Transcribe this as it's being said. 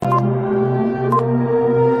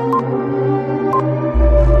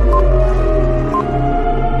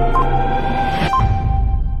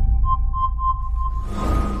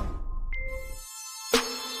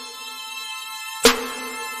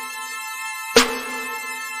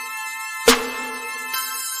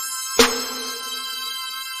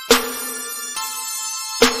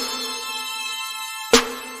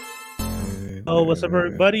Oh, what's up,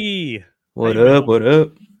 everybody? How What you up? doing? What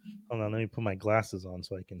up? Hold on, let me put my glasses on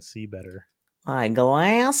so I can see better. My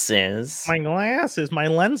glasses. My glasses, my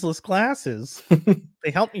lensless glasses. They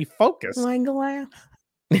help me focus. My glass.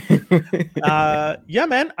 Yeah,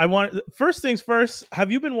 man. I want first things first.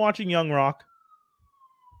 Have you been watching Young Rock?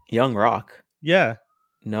 Young Rock. Yeah.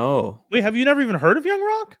 No. Wait, have you never even heard of Young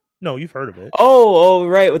Rock? No, you've heard of it. Oh,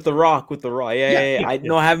 right, with the Rock, with the Raw. Yeah. I Yeah.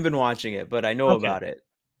 know I haven't been watching it, but I know Okay. about it.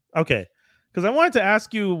 Okay. Because I wanted to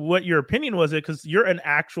ask you what your opinion was. It because you're an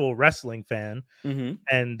actual wrestling fan, Mm-hmm.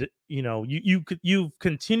 and you've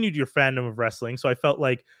continued your fandom of wrestling. So I felt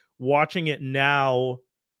like watching it now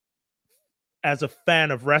as a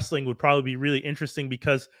fan of wrestling would probably be really interesting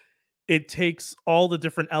because it takes all the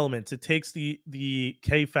different elements. It takes the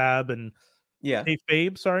kayfabe and Yeah.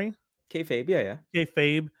 kayfabe, sorry, Kayfabe. Yeah.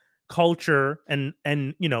 kayfabe culture, and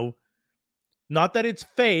not that it's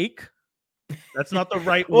fake. That's not the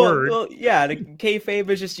right word. well, yeah. The kayfabe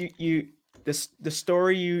is just you. The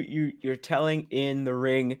story you're telling in the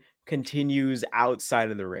ring continues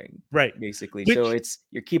outside of the ring, Right. basically. So Which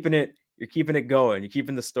you're keeping it going. You're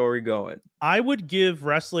keeping the story going. I would give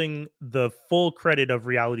wrestling the full credit of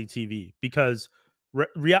reality TV because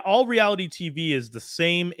all reality TV is the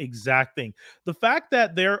same exact thing. The fact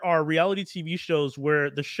that there are reality TV shows where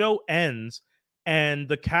the show ends and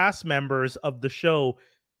the cast members of the show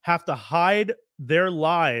have to hide their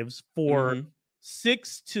lives for Mm-hmm.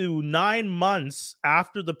 6 to 9 months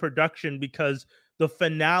after the production because the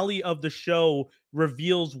finale of the show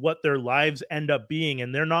reveals what their lives end up being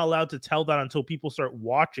and they're not allowed to tell that until people start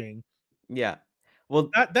watching. Yeah. Well,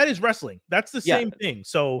 That is wrestling. That's the yeah. same thing.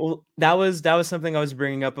 So Well, that was something I was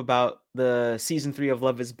bringing up about the season 3 of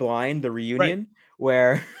Love Is Blind, the right. reunion,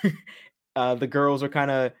 where the girls are kind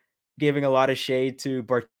of giving a lot of shade to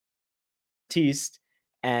Bartiste,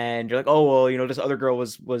 and you're like, oh well, this other girl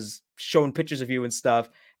was showing pictures of you and stuff,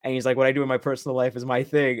 and he's like, what I do in my personal life is my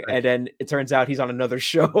thing, Right. and then it turns out he's on another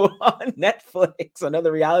show on Netflix,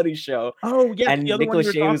 another reality show, Oh, yes, the and other one you Nicholas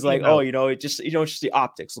were Shea was talking like, oh, about, just the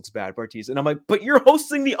optics looks bad, Bartiste, and I'm like, but you're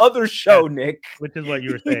hosting the other yes, show, Nick. which is what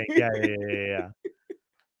you were saying. Yeah.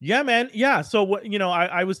 Yeah, man. Yeah, so what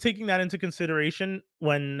I was taking that into consideration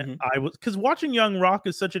when Mhm. I was because watching Young Rock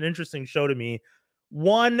is such an interesting show to me.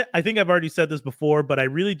 One, I think I've already said this before, but I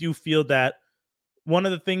really do feel that one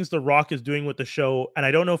of the things The Rock is doing with the show, and I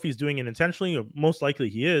don't know if he's doing it intentionally or most likely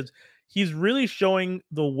he is, he's really showing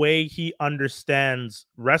the way he understands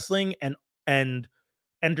wrestling and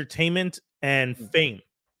entertainment and Mm. fame.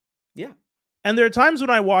 Yeah. And there are times when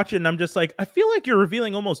I watch it and I'm just like, I feel like you're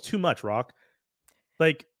revealing almost too much, Rock.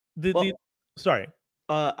 Like the Well, sorry.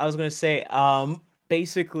 I was gonna say,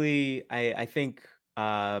 basically, I think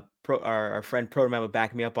our friend Protoman would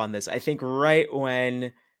back me up on this. I think right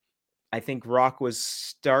when I think Rock was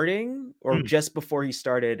starting, or Mm, just before he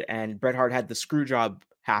started, and Bret Hart had the screw job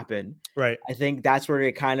happen. right. I think that's where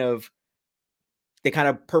they kind of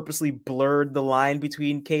purposely blurred the line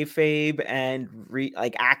between kayfabe and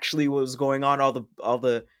like actually what was going on, all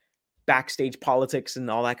the backstage politics and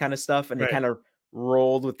all that kind of stuff, and they Right. kind of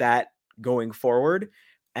rolled with that going forward.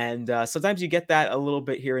 And sometimes you get that a little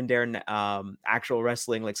bit here and there in actual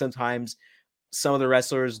wrestling. Like sometimes some of the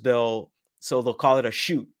wrestlers they'll call it a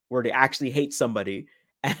shoot where they actually hate somebody,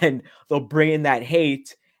 and they'll bring in that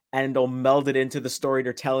hate and they'll meld it into the story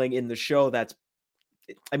they're telling in the show.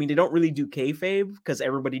 I mean, they don't really do kayfabe because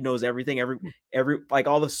everybody knows everything. Every like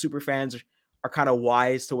all the super fans are kind of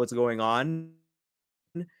wise to what's going on.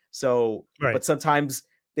 So, Right. but sometimes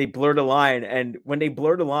they blur the line, and when they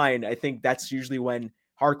blur the line, I think that's usually when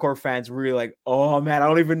hardcore fans really like, oh man, I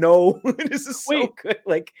don't even know. This is Wait, so good.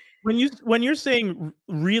 Like, when you're saying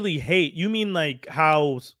really hate, you mean like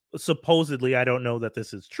how supposedly I don't know that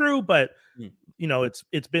this is true, but mm,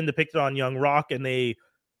 it's been depicted on Young Rock and they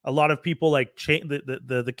a lot of people like change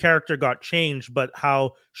the character got changed, but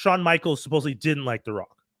how Shawn Michaels supposedly didn't like The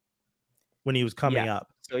Rock when he was coming yeah. up.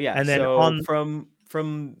 So yeah. And then So on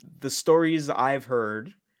from the stories I've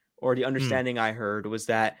heard, or the mm, understanding I heard, was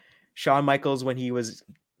that Shawn Michaels, when he was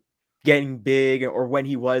getting big, or when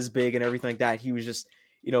he was big and everything like that, he was just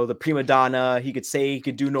the prima donna. He could say he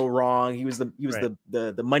could do no wrong. He was right.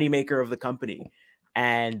 the money maker of the company,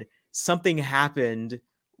 and something happened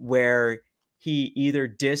where he either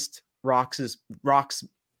dissed Rock's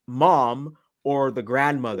mom or the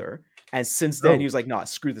grandmother. And since then, he Oh, was like, "No,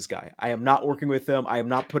 screw this guy. I am not working with him. I am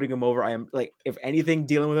not putting him over. I am like, if anything,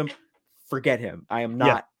 dealing with him, forget him. I am yeah.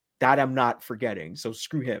 not that. I'm not forgetting. So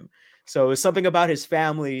screw him." So it's something about his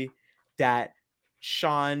family that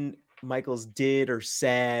Shawn Michaels did or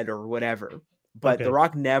said or whatever. But The Okay.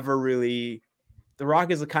 Rock never really. The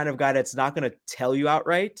Rock is the kind of guy that's not going to tell you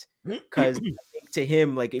outright. because to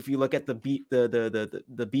him, like if you look at the beef,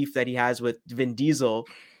 the beef that he has with Vin Diesel,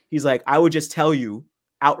 he's like, I would just tell you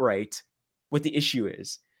outright what the issue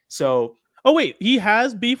is. So, oh wait, he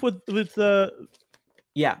has beef with the.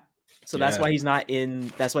 Yeah. So that's why he's not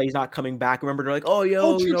in. That's why he's not coming back. Remember, they're like, "Oh,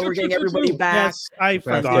 yo, we're getting everybody back." Yes, I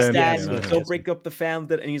forgot. Don't break up the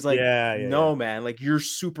family. And he's like, "No, man. Like you're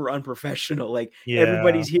super unprofessional. Like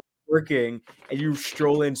everybody's here working, and you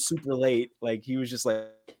stroll in super late." Like he was just like,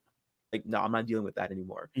 no, I'm not dealing with that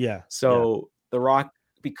anymore. Yeah. So The Rock,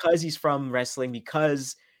 because he's from wrestling,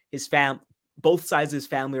 because his both sides of his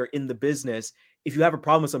family are in the business. If you have a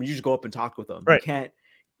problem with someone, you just go up and talk with them. Right. You can't.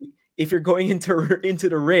 If you're going into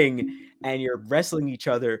the ring and you're wrestling each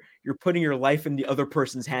other, you're putting your life in the other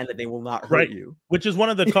person's hand that they will not hurt you. Which is one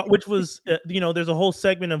of the which was there's a whole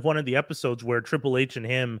segment of one of the episodes where Triple H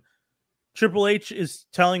is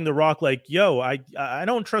telling The Rock like, "Yo, I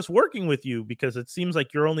don't trust working with you because it seems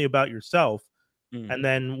like you're only about yourself." And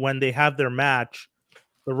then when they have their match,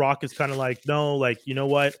 The Rock is kind of like, "No, like you know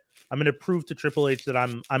what? I'm going to prove to Triple H that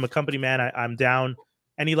I'm a company man. I'm down."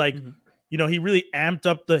 And he like. He really amped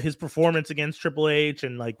up his performance against Triple H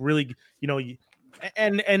and like really,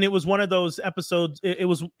 and it was one of those episodes. It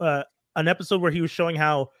was an episode where he was showing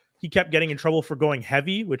how he kept getting in trouble for going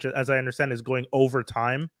heavy, which, as I understand, is going over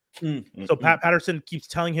time. So Pat Patterson keeps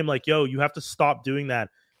telling him like, "Yo, you have to stop doing that."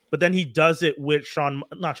 But then he does it with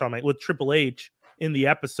with Triple H in the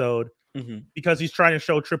episode because he's trying to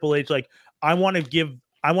show Triple H like, I want to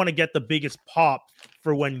get the biggest pop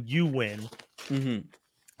for when you win.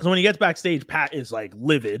 So when he gets backstage, Pat is like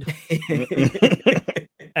livid,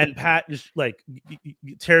 and Pat just like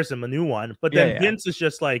tears him a new one. But then Vince is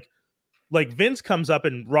just like Vince comes up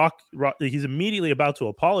and Rock. He's immediately about to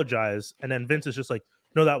apologize, and then Vince is just like,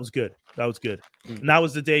 "No, that was good. That was good." And that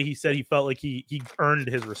was the day he said he felt like he earned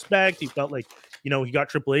his respect. He felt like he got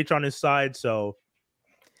Triple H on his side. So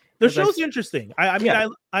the show's interesting.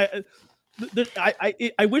 I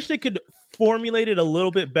wish they could formulate it a little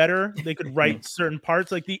bit better. They could write certain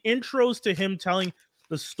parts, like the intros to him telling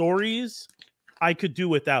the stories. I could do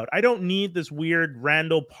without. I don't need this weird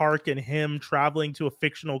Randall Park and him traveling to a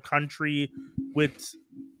fictional country with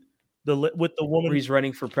the woman. Where he's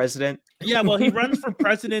running for president. Yeah, well, he runs for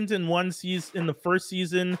president in the first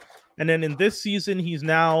season, and then in this season, he's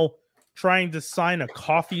now trying to sign a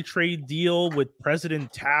coffee trade deal with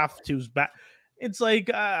President Taft, who's back. It's like,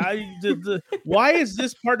 why is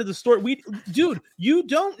this part of the story? Dude, you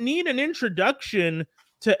don't need an introduction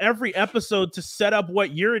to every episode to set up what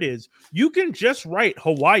year it is. You can just write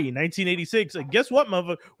Hawaii 1986, and guess what,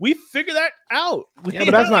 motherfucker? We figured that out. Yeah,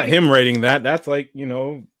 but that's not him writing that. That's like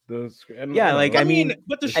the. I mean,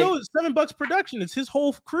 but the show is $7 production. It's his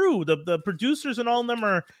whole crew. The producers and all of them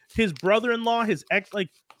are his brother-in-law, his ex. Like,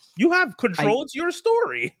 you have control. It's your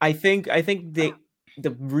story. I think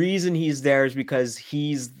the reason he's there is because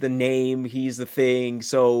he's the name, he's the thing.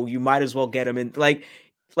 So you might as well get him in. Like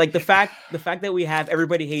the fact that we have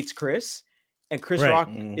Everybody Hates Chris, and Chris Rock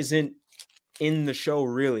isn't in the show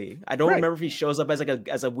really. I don't remember if he shows up as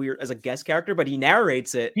a guest character, but he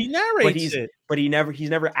narrates it. But he's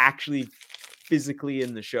never actually physically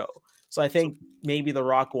in the show. So I think maybe The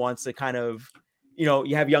Rock wants to kind of,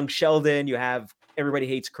 you have young Sheldon, you have Everybody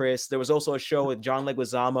Hates Chris. There was also a show with John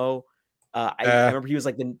Leguizamo. I remember he was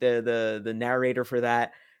like the narrator for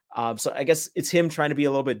that. So I guess it's him trying to be a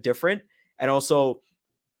little bit different, and also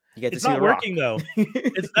you get to see The Rock. It's not working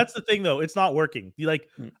though. That's the thing though. It's not working.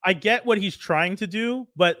 I get what he's trying to do,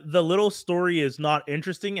 but the little story is not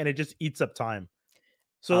interesting, and it just eats up time.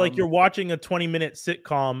 So you're watching a 20-minute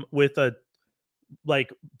sitcom with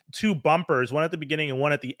two bumpers, one at the beginning and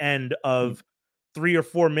one at the end of 3 or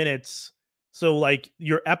 4 minutes. So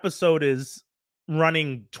your episode is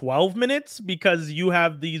running 12 minutes because you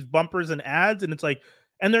have these bumpers and ads, and it's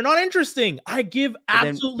and they're not interesting. I give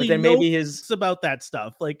absolutely maybe no about that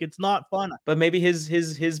stuff. It's not fun. But maybe his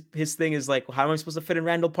thing is how am I supposed to fit in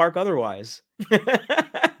Randall Park otherwise?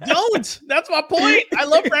 Don't. That's my point. I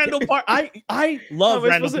love Randall Park. I love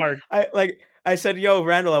Randall Park. I said, "Yo,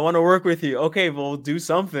 Randall, I want to work with you." Okay, well, do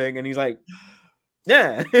something. And he's like,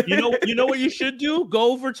 yeah. you know what you should do?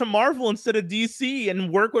 Go over to Marvel instead of DC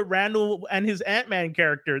and work with Randall and his Ant-Man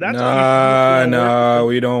character. That's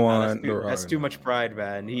we don't want. That's too much pride,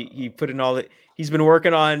 man. He put in all that. He's been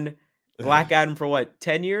working on Black Adam for what,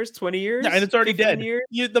 10 years, 20 years? Yeah, and it's already dead.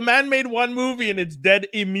 The man made one movie and it's dead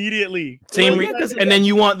immediately. And then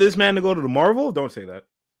you want this man to go to the Marvel? Don't say that.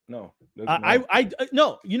 No.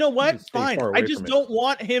 No, you know what? should stay Fine. far I away just from it. don't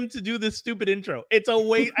want him to do this stupid intro. It's a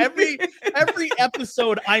waste. Every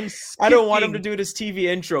episode, I'm skipping. I don't want him to do this TV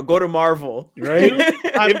intro. Go to Marvel. Right?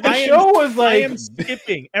 If the show was I like am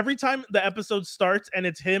skipping every time the episode starts and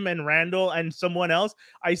it's him and Randall and someone else.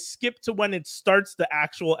 I skip to when it starts the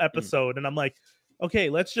actual episode, and I'm like, okay,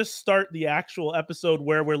 let's just start the actual episode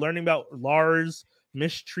where we're learning about Lars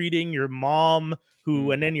mistreating your mom,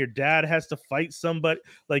 and then your dad has to fight somebody.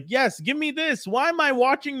 Like, yes, give me this. Why am I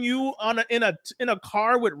watching you in a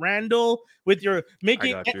car with Randall with your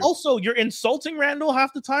making? got And you. also, you're insulting Randall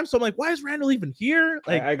half the time. So I'm like, why is Randall even here?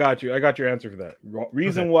 Like, I got you. I got your answer for that.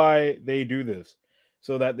 Reason why they do this,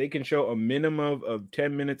 so that they can show a minimum of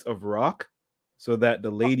 10 minutes of Rock, so that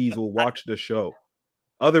the ladies will watch the show.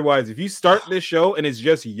 Otherwise, if you start this show and it's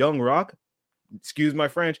just young Rock, excuse my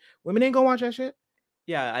French, women ain't gonna watch that shit.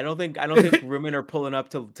 Yeah, I don't think women are pulling up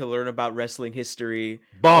to learn about wrestling history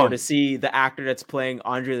or to see the actor that's playing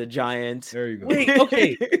Andre the Giant. There you go. wait,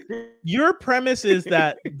 okay. Your premise is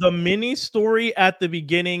that the mini story at the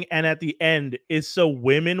beginning and at the end is so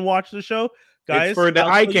women watch the show, guys. It's for the I'll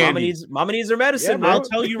eye tell you- candy. Mama needs her medicine, Yeah, bro. I'll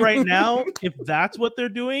tell you right now, if that's what they're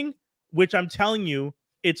doing, which I'm telling you,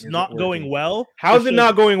 it's Isn't not going working. well. How's the it show-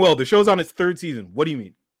 not going well? The show's on its 3rd season. What do you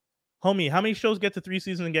mean? Homie, how many shows get to 3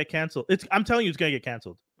 seasons and get canceled? I'm telling you, it's gonna get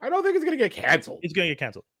canceled. I don't think it's gonna get canceled. It's gonna get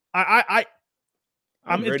canceled.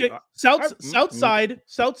 It's ready-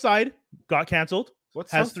 Southside got canceled.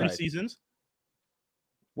 What's Has Southside? 3 seasons.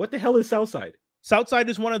 What the hell is Southside? Southside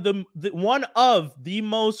is one of the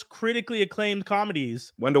most critically acclaimed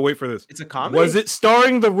comedies. When to wait for this? It's a comedy. Was it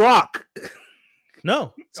starring The Rock?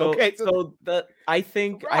 No, So, Okay, so I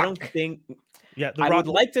don't Rock. think yeah, The I Rock.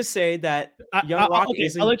 would like to say that Young I'll Rock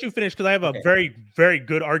isn't. I'll let you finish because I have a Okay. very, very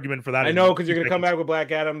good argument for that. I know, because you're gonna come back with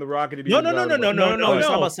Black Adam, The Rock, and No, No, no. it's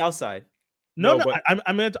talking about Southside. No, No, but-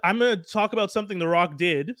 I'm gonna talk about something The Rock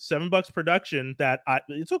did. $7 production.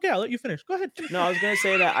 It's okay. I'll let you finish. Go ahead. No, I was gonna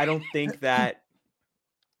say that I don't think that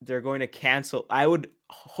they're going to cancel. I would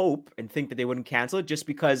hope and think that they wouldn't cancel it just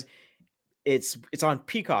because it's on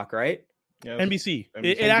Peacock, right? Yeah, NBC.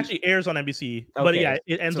 It NBC. actually airs on NBC, but Okay, yeah,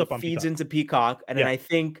 it ends So up on feeds Peacock. into Peacock, and then Yeah. I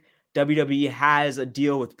think WWE has a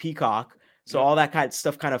deal with Peacock, so Yeah. all that kind of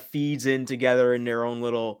stuff kind of feeds in together in their own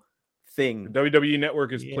little The thing. WWE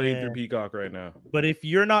Network is playing Yeah. through Peacock right now. But if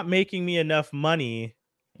you're not making me enough money,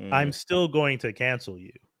 I'm still going to cancel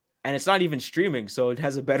you. And it's not even streaming, so it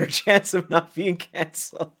has a better chance of not being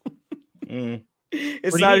canceled. Mm.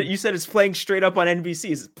 It's What do you not. mean? You said it's playing straight up on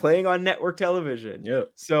NBC. It's playing on network television. Yeah.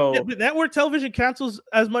 So Yeah, but network television cancels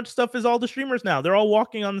as much stuff as all the streamers now. They're all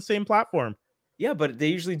walking on the same platform. yeah, but they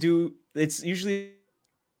usually do. It's usually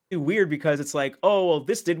weird because it's like, oh, well,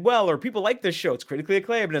 this did well, or people like this show. It's critically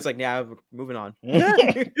acclaimed, and it's like, yeah, we're moving on. Yeah,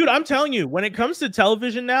 dude, I'm telling you, when it comes to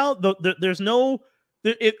television now, there's no.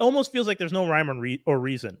 It almost feels like there's no rhyme or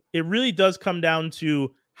reason. It really does come down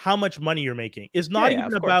to how much money you're making. It's not Yeah,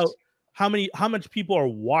 even of about course. how much people are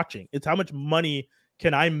watching. It's how much money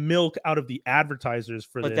can I milk out of the advertisers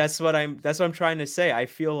for But this. that's what I'm trying to say. I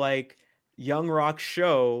feel like Young Rock's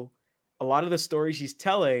show, a lot of the stories he's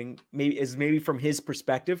telling maybe from his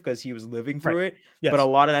perspective because he was living through it. Yes. But a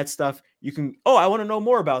lot of that stuff you can, I want to know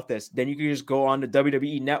more about this. Then you can just go on the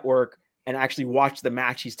WWE Network and actually watch the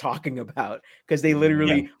match he's talking about because they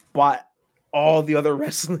literally bought all the other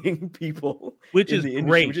wrestling people, Which in is the industry,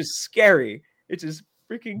 great. which is scary. It's just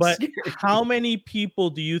freaking But scary. how many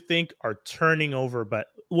people do you think are turning over? But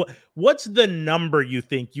what's the number you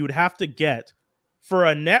think you would have to get for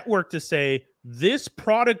a network to say this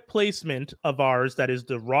product placement of ours that is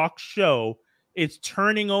the Rock show is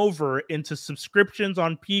turning over into subscriptions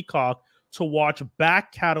on Peacock to watch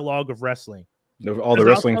back catalog of wrestling? All the Because I'll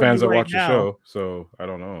wrestling tell you fans that right watch now, the show, so I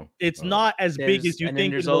don't know. It's not as big as you and then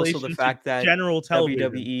think. there's in also relation the to fact that general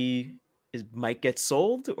television, WWE might get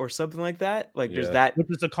sold or something like that. Like there's Yeah. that which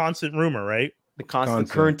is a constant rumor, right? the Constant.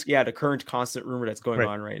 current constant rumor that's going Right.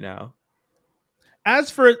 on right now. As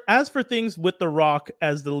for things with The Rock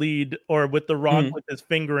as the lead, or with The Rock Mhm. with his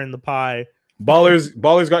finger in the pie.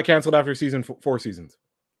 Ballers got canceled after season 4 seasons.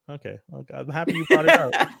 Okay, I'm happy you brought it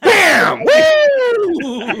up. Bam!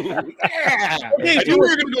 Woo! Okay, I so knew we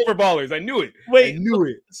were gonna go for Ballers. I knew it. Wait, I knew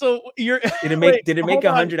it. so you're Did it make wait, did it make hold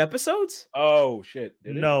on. 100 episodes? Oh shit!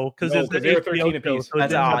 Did it? No, because No, it's 'cause the they were HBO 13 show, apiece. so it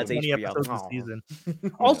That's didn't have it's 20 HBO. episodes this Oh. season.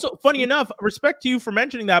 Also, funny enough, respect to you for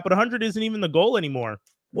mentioning that, but 100 isn't even the goal anymore.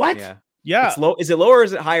 What? Yeah. Yeah, It's low. Is it lower or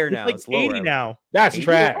is it higher it's now? like It's lower. 80 now. That's Oh,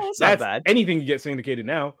 trash. that's not That's bad. anything can get syndicated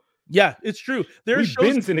now. Yeah, it's true. There's We've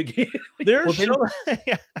shows been syndicated. There's Well,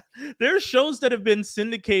 then- shows that have been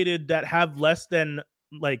syndicated that have less than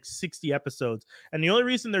like 60 episodes. And the only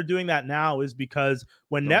reason they're doing that now is because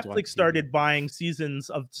when No one's watching Netflix started buying seasons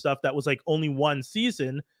of stuff that was like only one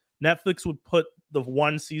season, Netflix would put the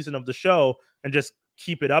one season of the show and just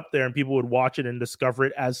keep it up there, and people would watch it and discover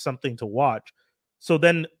it as something to watch. So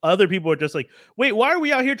then other people are just like, wait, why are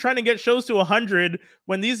we out here trying to get shows to 100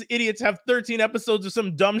 when these idiots have 13 episodes of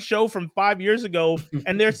some dumb show from 5 years ago,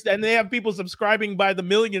 and they have people subscribing by the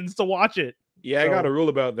millions to watch it? Yeah, So- I got a rule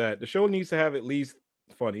about that. The show needs to have at least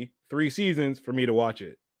 3 seasons for me to watch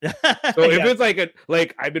it. So if it's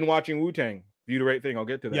like I've been watching Wu-Tang, Do the Right Thing, I'll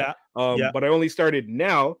get to that. Yeah. But I only started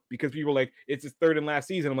now because people are like, it's his third and last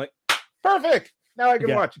season. I'm like, perfect. Now I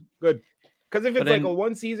can watch. Good. Because if it's like a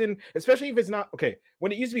one season, especially if it's not okay,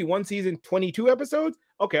 when it used to be one season, 22 episodes,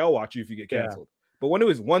 okay, I'll watch you if you get canceled. But when it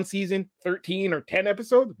was one season, 13 or 10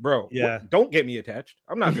 episods, bro, don't get me attached.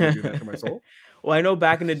 I'm not gonna do that to my soul. Well, I know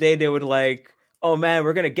back in the day they would like, oh man,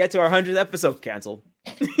 we're gonna get to our 100th episode, canceled.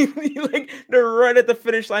 Like they're right at the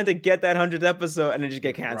finish line to get that 100th episode, and then just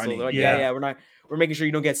get canceled. Like, we're making sure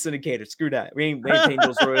you don't get syndicated. Screw that. We ain't paying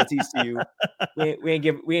those royalties to you.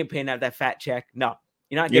 We ain't paying that fat check. No.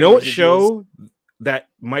 You're not. You know what show that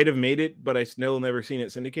might have made it, but I still never seen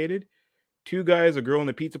it syndicated? 2 Guys, a Girl in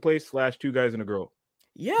a Pizza Place / 2 Guys and a Girl.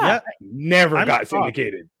 Yeah. Never got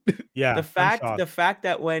syndicated. Yeah. The fact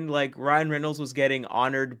that when like Ryan Reynolds was getting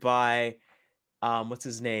honored by what's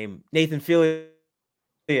his name? Nathan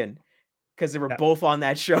Fillion, because they were both on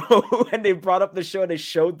that show, and they brought up the show and they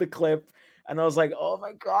showed the clip, and I was like, oh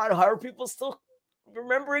my god, how are people still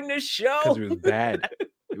remembering this show? Because it was bad.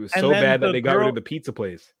 It was so bad that they got rid of the pizza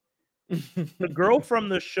place. The girl from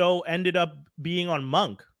the show ended up being on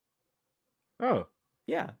Monk. Oh,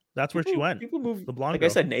 yeah, that's where she went. People move. The blonde like girl.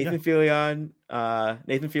 I said, Nathan Fillion,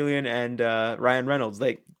 and Ryan Reynolds,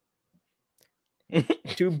 like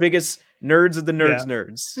 2 biggest nerds of the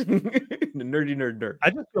nerds, the nerdy nerd.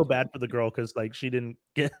 I just feel bad for the girl because like she didn't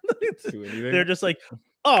get. They're just like,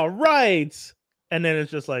 all right, and then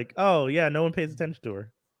it's just like, oh yeah, no one pays attention to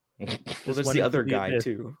her. Well, there's the other guy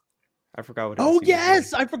too. I forgot what. Oh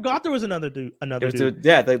yes, I forgot there was another dude.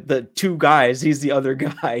 The 2 guys. He's the other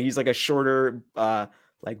guy. He's like a shorter,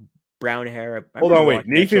 like brown hair. Hold on, wait.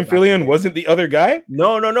 Nathan Fillion wasn't the other guy?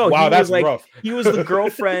 No. Wow, that's rough. He was the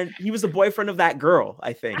girlfriend. He was the boyfriend of that girl,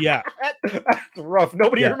 I think. Yeah, that's rough.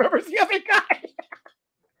 Nobody remembers the other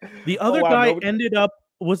guy. The other guy ended up.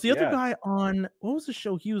 Was the other guy on? What was the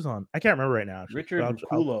show he was on? I can't remember right now. Actually. Richard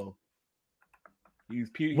Kulo. He's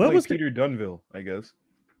Peter Dunville, I guess.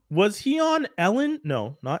 Was he on Ellen?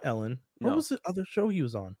 No, not Ellen. What was the other show he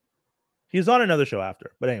was on? He was on another show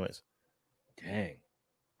after. But anyways. Dang.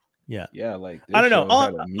 Yeah. Yeah, like I don't know.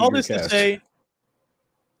 All this to say,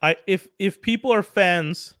 if people are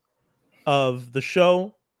fans of the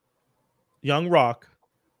show Young Rock,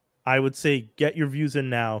 I would say get your views in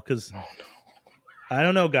now because I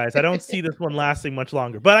don't know, guys. I don't see this one lasting much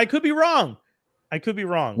longer. But I could be wrong.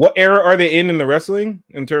 What era are they in the wrestling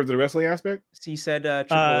in terms of the wrestling aspect? He said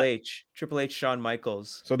Triple H, Shawn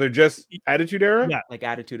Michaels. So they're just Attitude Era? Yeah, like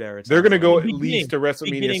Attitude Era. They're going to go at least to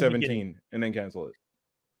WrestleMania 17 and then cancel it.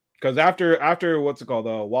 Because after what's it called?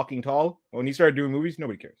 Walking Tall, when he started doing movies,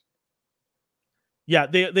 nobody cares. Yeah,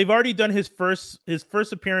 they've already done his first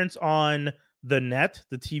appearance on The Net,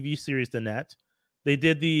 the TV series The Net. They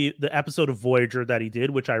did the episode of Voyager that he did,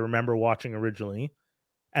 which I remember watching originally.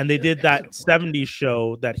 And they did that 70s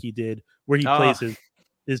show that he did where he plays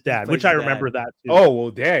his dad, which I remember that too. Oh, well,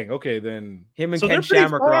 dang. Okay, then. Him and Ken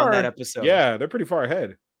Shamrock are on that episode. Yeah, they're pretty far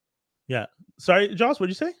ahead. Yeah. Sorry, Joss,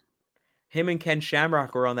 what'd you say? Him and Ken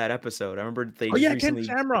Shamrock were on that episode. I remember they Ken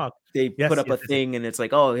Shamrock. They put up a thing and it's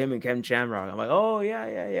like, oh, him and Ken Shamrock. I'm like, oh,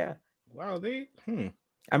 yeah. Wow, I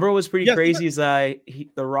remember what was pretty crazy is The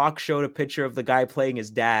Rock showed a picture of the guy playing his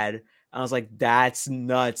dad. I was like, that's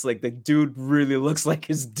nuts. Like, the dude really looks like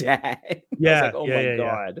his dad. Yeah. I was like, oh my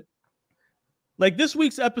God. Yeah. Like this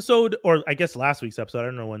week's episode, or I guess last week's episode, I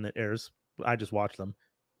don't know when it airs. I just watched them.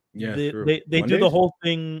 Yeah. They do the whole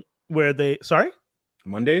thing where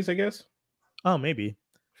Mondays, I guess. Oh, maybe.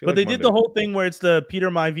 But they did the whole thing where it's the Peter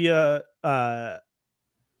Maivia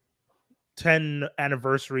 10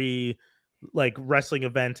 anniversary like wrestling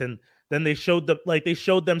event, and then they showed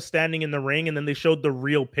them standing in the ring, and then they showed the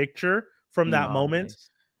real picture from that moment. Nice.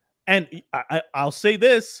 And I'll say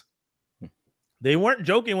this, they weren't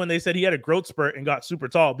joking when they said he had a growth spurt and got super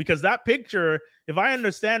tall, because that picture, if I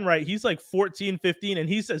understand right, he's like 14, 15, and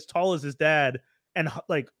he's as tall as his dad and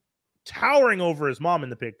like towering over his mom in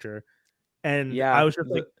the picture. And yeah, I was just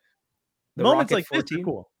like, moments like this are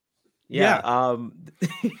cool. Yeah.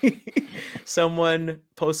 Someone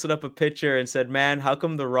posted up a picture and said, man, how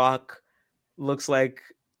come The Rock looks like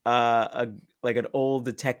like an old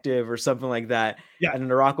detective or something like that. Yeah. And then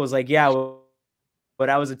The Rock was like, yeah, well, but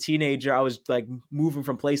I was a teenager. I was like moving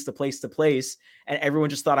from place to place to place, and everyone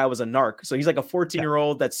just thought I was a narc. So he's like a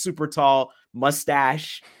 14-year-old that's super tall,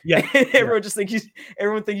 mustache. Yeah. And everyone just think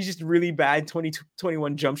everyone think he's just really bad.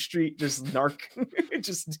 21 Jump Street, just narc.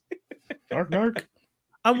 Just narc.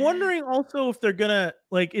 I'm wondering also if they're gonna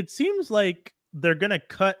like. It seems like they're gonna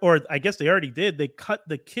cut, or I guess they already did. They cut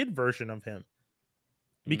the kid version of him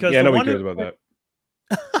because Yeah, the nobody one cares about that.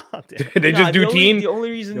 Oh, damn. They just do teen. The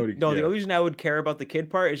only reason, Nobody- the yeah. only reason I would care about the kid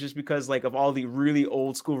part is just because like of all the really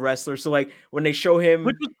old school wrestlers. So like when they show him,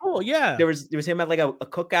 Which was cool, yeah. there was him at like a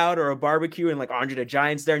cookout or a barbecue, and like Andre the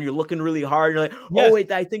Giant's there, and you're looking really hard. You're like, Yes. oh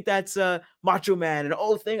wait, I think that's Macho Man, and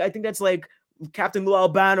I think that's like Captain Lou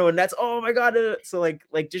Albano, and that's oh my god. So like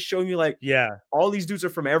just showing you like Yeah, all these dudes are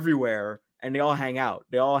from everywhere, and they all hang out.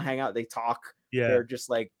 They talk. yeah. They're just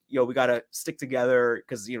like, yo, we gotta stick together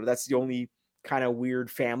because that's the only kind of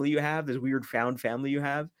weird family you have. This weird found family you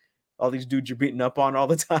have. All these dudes you're beating up on all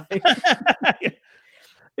the time.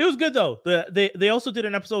 It was good though. They also did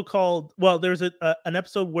an episode called there's an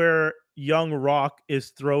episode where young Rock is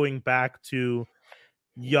throwing back to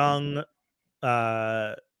young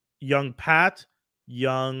Pat,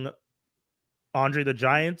 young Andre the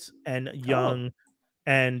Giant, and young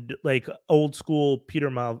and like old school Peter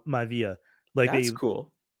Maivia. Like that's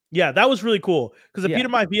cool. Yeah, that was really cool because the Yeah. Peter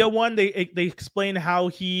Maivia one, they explained how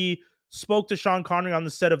he spoke to Sean Connery on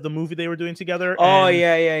the set of the movie they were doing together. Oh and,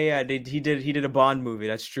 yeah. He did a Bond movie.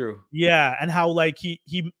 That's true. yeah, and how like he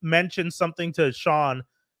mentioned something to Sean,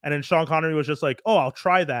 and then Sean Connery was just like, "Oh, I'll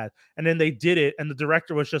try that," and then they did it, and the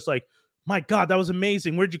director was just like, "My God, that was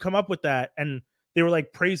amazing! Where'd you come up with that?" And they were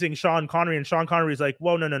like praising Sean Connery, and Sean Connery's like,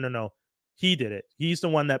 "Whoa, no. He did it. He's the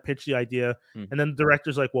one that pitched the idea." And then the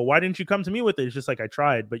director's like, "Well, why didn't you come to me with it?" It's just like, "I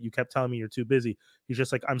tried, but you kept telling me you're too busy." He's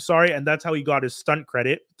just like, "I'm sorry." And that's how he got his stunt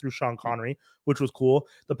credit through Sean Connery, which was cool.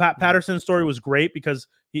 The Pat Patterson story was great because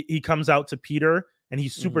he comes out to Peter and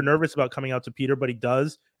he's super nervous about coming out to Peter, but he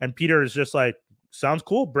does. And Peter is just like, "Sounds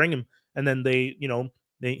cool, bring him." And then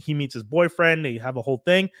he meets his boyfriend. They have a whole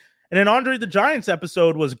thing. And then Andre the Giant's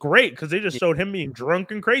episode was great because they just showed him being drunk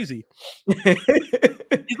and crazy.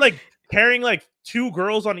 He's like carrying like two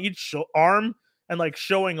girls on each arm and like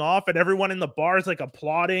showing off, and everyone in the bar is like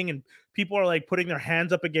applauding, and people are like putting their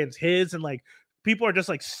hands up against his, and like people are just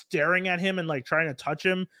like staring at him and like trying to touch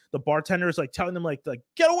him. The bartender is like telling them like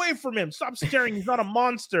get away from him, stop staring, he's not a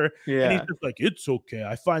monster. And he's just like, "It's okay,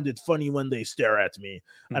 I find it funny when they stare at me."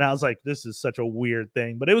 And I was like, this is such a weird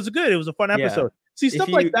thing, but it was a fun episode. See, stuff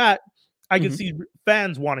like that I could see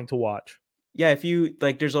fans wanting to watch. Yeah, if you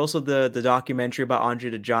like, there's also the documentary about Andre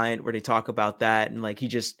the Giant where they talk about that, and like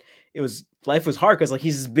life was hard because like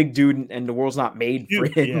he's this big dude and the world's not made for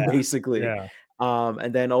him basically. Yeah.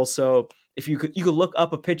 And then also if you could look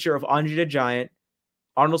up a picture of Andre the Giant,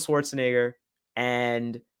 Arnold Schwarzenegger,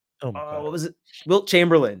 and what was it? Wilt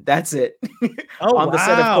Chamberlain. That's it. On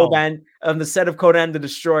the set of Conan the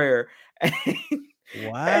Destroyer.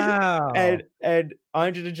 Wow. And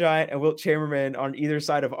Andre the Giant and Wilt Chamberlain on either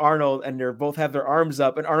side of Arnold, and they're both have their arms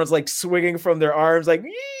up, and Arnold's like swinging from their arms, like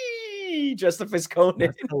yee, just as Conan.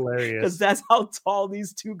 That's hilarious. Because that's how tall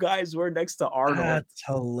these two guys were next to Arnold. That's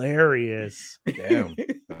hilarious. Damn.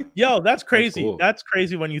 Yo, that's crazy. cool. That's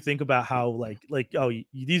crazy when you think about how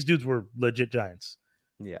these dudes were legit giants.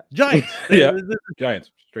 Yeah. Giants. Yeah.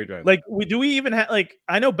 Giants. Straight Giants. Like, do we even have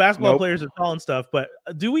I know basketball Nope. players are tall and stuff, but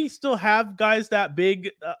do we still have guys that big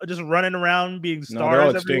just running around being No, they're all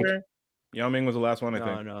stars extinct. everywhere? Yao Ming was the last one, I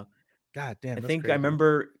think. No. God damn. I that's think crazy. I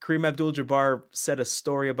remember Kareem Abdul-Jabbar said a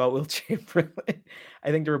story about Wilt Chamberlain.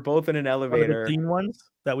 I think they were both in an One of the elevator. clean ones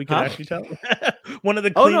that we could Huh? actually tell. One of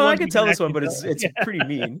the Oh clean no, I ones can we tell this one, actually but tell. it's pretty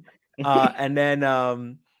mean. And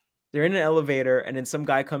then they're in an elevator, and then some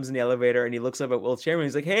guy comes in the elevator, and he looks up at Wilt Chamberlain.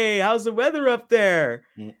 He's like, "Hey, how's the weather up there?"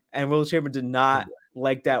 And Wilt Chamberlain did not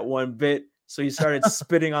like that one bit, so he started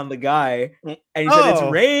spitting on the guy, and he said, "It's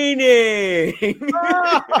raining."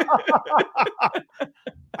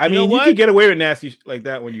 I You know mean, you what? can get away with nasty like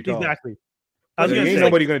that when you talk. Exactly. I was Like, gonna ain't say,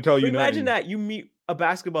 nobody gonna tell you imagine nothing. that you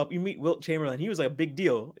meet Wilt Chamberlain. He was like a big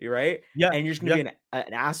deal, right? Yeah. And you're just gonna be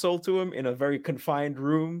an asshole to him in a very confined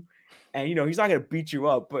room. And he's not gonna beat you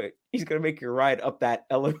up, but he's gonna make your ride up that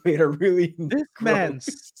elevator really. This man gross.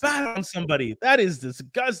 spat on somebody. That is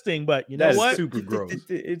disgusting. But you know That is what? super gross.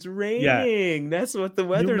 It's raining. That's what the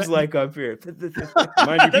weather's ma- like up here. Mind you,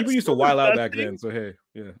 That's people used to so wild out back disgusting. then. So hey,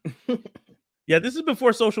 yeah. Yeah, this is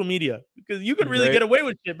before social media because you could really Right. get away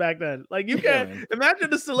with shit back then. Like you Yeah, can man.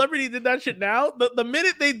 imagine a celebrity did that shit now. The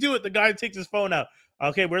minute they do it, the guy takes his phone out.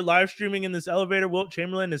 Okay, we're live streaming in this elevator. Wilt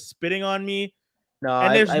Chamberlain is spitting on me. No,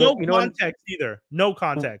 And there's no you know what? context either. No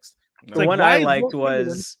context. It's The like, one why I is liked Will Chamberlain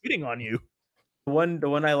was hitting on you? the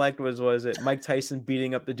one I liked was it Mike Tyson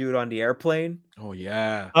beating up the dude on the airplane? Oh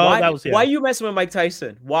yeah. Oh, that was Why you messing with Mike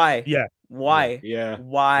Tyson? Why? Yeah. Why? Yeah.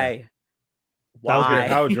 Why? That was I don't care Why?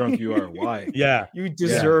 how drunk you are. Why? Yeah. You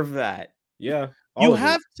deserve that. Yeah. all You of it.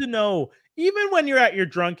 have to know, even when you're at your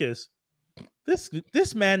drunkest,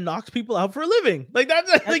 this man knocks people out for a living. Like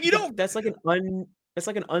that's like you don't That's like an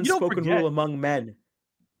unspoken forget. rule among men.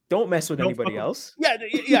 Don't mess with Don't anybody fuck- else.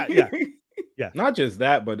 yeah. Not just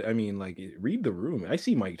that, but I mean, like, read the room. I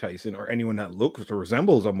see Mike Tyson or anyone that looks or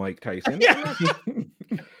resembles a Mike Tyson. Yeah. Fucking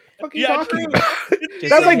Yeah, talking. true.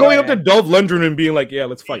 That's like going up to Dolph Lundgren and being like, "Yeah,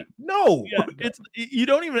 let's fight." No. Yeah, it's you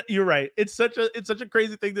don't even. You're right. It's such a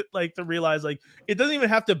crazy thing that like to realize. Like it doesn't even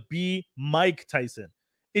have to be Mike Tyson.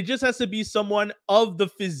 It just has to be someone of the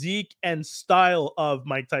physique and style of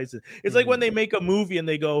Mike Tyson. It's like when they make a movie and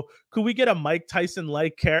they go, "Could we get a Mike Tyson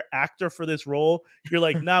like actor for this role?" You're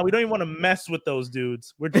like, "Nah, we don't even want to mess with those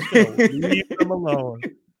dudes. We're just gonna leave them alone.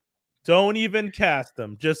 Don't even cast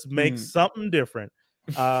them. Just make something different."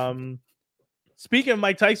 Speaking of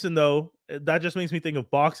Mike Tyson, though, that just makes me think of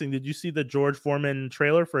boxing. Did you see the George Foreman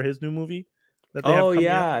trailer for his new movie? That they have coming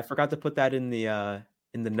out? I forgot to put that in the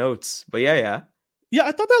notes. But yeah. Yeah,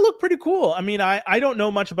 I thought that looked pretty cool. I mean, I don't know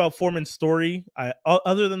much about Foreman's story,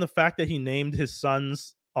 other than the fact that he named his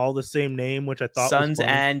sons all the same name, which I thought Sons was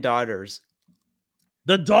funny. and daughters.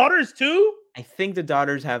 The daughters too. I think the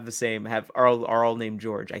daughters have the same. Are all named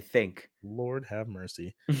George. I think. Lord have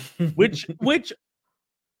mercy. Which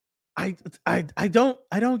I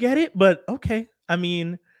don't get it, but okay. I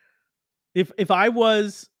mean, if I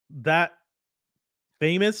was that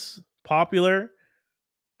famous, popular,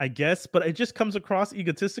 I guess, but it just comes across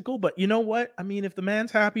egotistical. But you know what? I mean, if the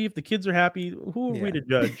man's happy, if the kids are happy, who are we to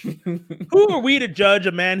judge? Who are we to judge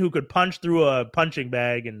a man who could punch through a punching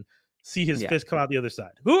bag and see his fist come out the other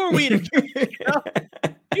side? Who are we to judge? You know?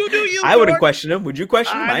 You do you. I wouldn't question him. Would you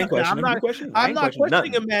question him? I ain't questioning him. I'm not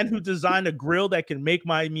questioning a man who designed a grill that can make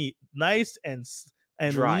my meat nice and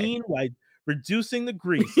dry, lean while reducing the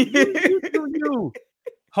grease. You.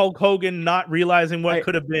 Hulk Hogan not realizing what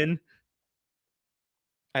could have been.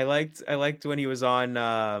 I liked when he was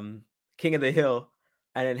on King of the Hill,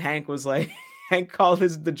 and then Hank was like, Hank called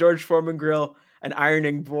the George Foreman grill an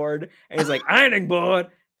ironing board, and he's like, ironing board,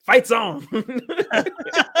 fights on.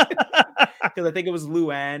 Because I think it was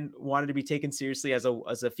Luann wanted to be taken seriously as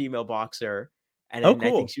a female boxer, and then I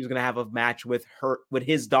think she was gonna have a match with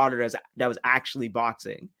his daughter that was actually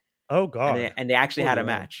boxing. Oh god! And they actually had a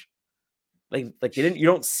match. Like you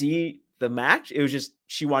don't see the match. It was just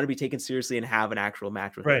she wanted to be taken seriously and have an actual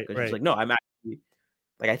match with her. Because she's like, no, I'm actually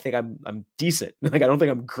I think I'm decent. Like I don't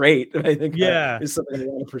think I'm great. I think it's something I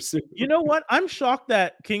want to pursue. You know what? I'm shocked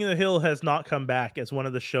that King of the Hill has not come back as one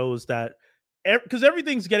of the shows that. Because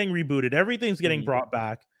everything's getting rebooted, everything's getting brought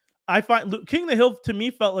back. I find King of the Hill to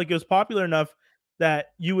me felt like it was popular enough that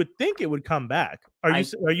you would think it would come back. Are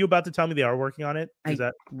you about to tell me they are working on it? I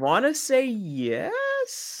want to say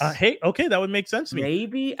yes. Hey, okay, that would make sense to me.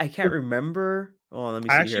 Maybe I can't remember. Oh, let me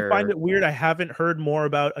see. I actually find it weird. I haven't heard more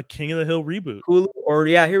about a King of the Hill reboot. Hulu or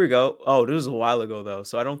here we go. Oh, this was a while ago though,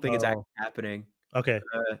 so I don't think it's actually happening. Okay.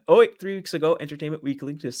 3 weeks ago, Entertainment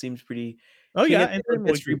Weekly just seems pretty. Oh King yeah,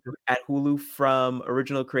 reboot at Hulu from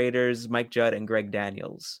original creators Mike Judd and Greg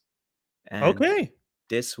Daniels. And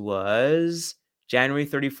this was January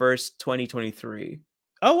 31st, 2023.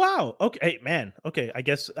 Oh wow. Okay, man. Okay, I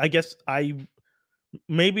guess I've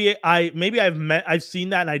seen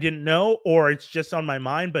that and I didn't know, or it's just on my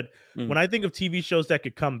mind. But when I think of TV shows that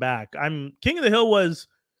could come back, King of the Hill was,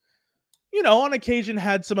 on occasion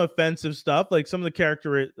had some offensive stuff. Like some of the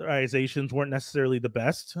characterizations weren't necessarily the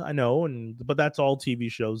best, I know, but that's all TV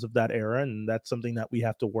shows of that era, and that's something that we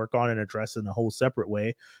have to work on and address in a whole separate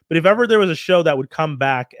way. But if ever there was a show that would come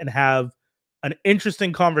back and have an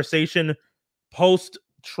interesting conversation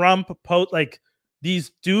post-Trump, like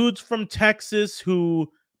these dudes from Texas who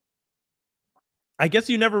I guess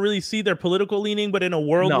you never really see their political leaning, but in a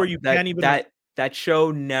world where you can't even that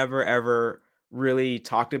show never ever really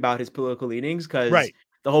talked about his political leanings, because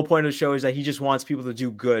the whole point of the show is that he just wants people to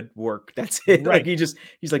do good work. That's it. Like he's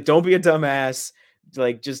like, don't be a dumbass.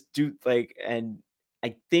 Like just do and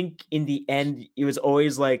I think in the end it was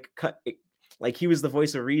always like he was the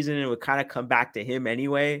voice of reason, and it would kind of come back to him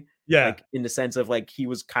anyway. Yeah. Like in the sense of like he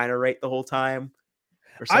was kind of right the whole time.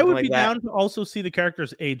 I would be down to also see the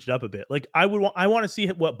characters aged up a bit. Like I want to see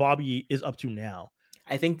what Bobby is up to now.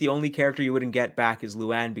 I think the only character you wouldn't get back is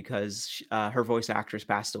Luann, because her voice actress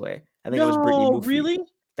passed away. I think it was Brittany Murphy. Really?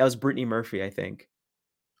 That was Brittany Murphy, I think.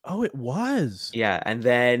 Oh, it was. Yeah, and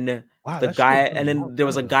then Wow, The that show guy, was and a then long there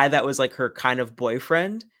was a time ago. guy that was like her kind of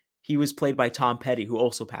boyfriend. He was played by Tom Petty, who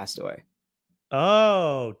also passed away.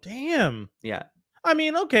 Oh, damn. Yeah. I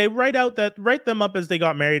mean, okay, write them up as they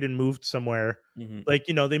got married and moved somewhere. Mhm. Like,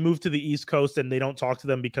 you know, they moved to the East Coast and they don't talk to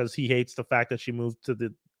them because he hates the fact that she moved to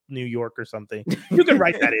the New York or something. You can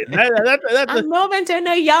write that in. That's I'm moving to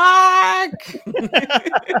New York.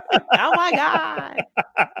 Oh my god.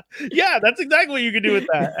 Yeah, that's exactly what you can do with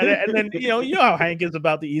that. And then you know how Hank is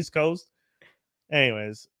about the East Coast.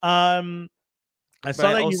 Anyways, I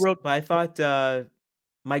saw that you wrote. But I thought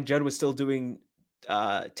Mike Judd was still doing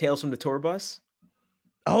Tales from the Tour Bus.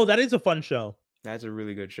 Oh, that is a fun show. That's a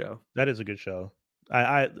really good show. That is a good show.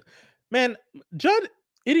 Man, Judd,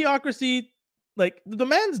 Idiocracy, like the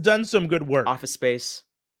man's done some good work. Office Space.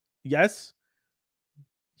 Yes,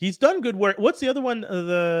 he's done good work. What's the other one?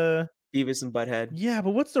 The Beavis and Butthead. Yeah,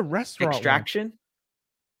 but what's the restaurant one? Extraction?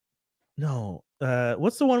 No.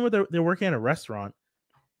 What's the one where they're working at a restaurant?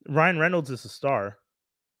 Ryan Reynolds is a star.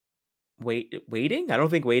 Waiting? I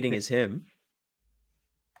don't think Waiting is him.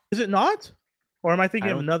 Is it not? Or am I thinking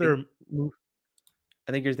of another movie?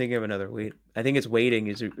 I think you're thinking of another I think it's Waiting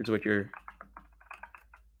is what you're.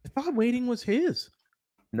 I thought Waiting was his.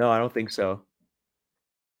 No, I don't think so.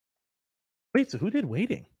 Wait, so who did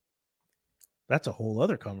Waiting? That's a whole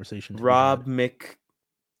other conversation. Rob McCrinnick.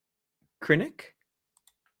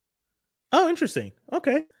 Oh, interesting.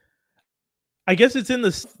 Okay. I guess it's in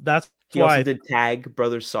this. That's he why also did Tag,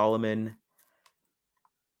 Brother Solomon.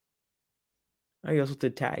 Oh, he also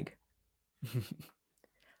did Tag.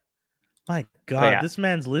 My God, this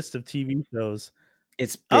man's list of TV shows.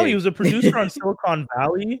 It's big. Oh, he was a producer on Silicon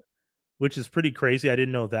Valley, which is pretty crazy. I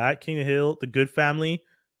didn't know that. King of Hill, The Good Family.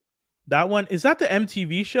 That one, is that the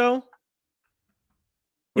MTV show?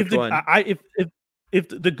 Which one? If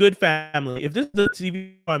The Good Family, if this is the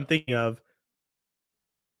TV show I'm thinking of,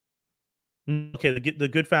 okay, The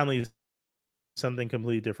Good Family is something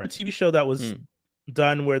completely different. A TV show that was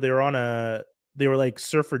done where they were like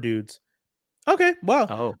surfer dudes. Okay, wow.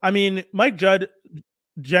 Oh. I mean, Mike Judd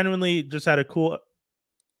genuinely just had a cool.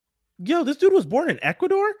 Yo, this dude was born in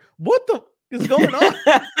Ecuador? What the is going on? What?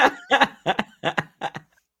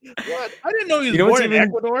 I didn't know he was born in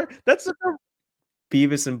Ecuador. That's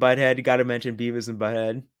Beavis and Butthead. You got to mention Beavis and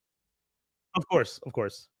Butthead. Of course.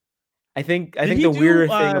 I think the weirder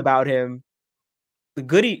thing about him, the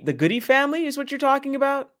Goody family is what you're talking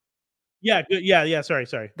about. Yeah, good. Yeah. Sorry.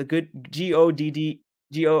 The good Goode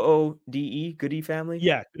Goody family.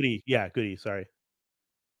 Yeah, Goody. Yeah, Goody. Sorry.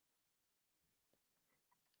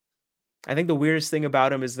 I think the weirdest thing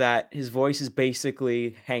about him is that his voice is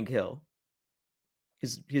basically Hank Hill.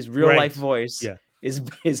 His real life voice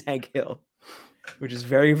is Hank Hill, which is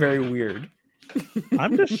very, very weird.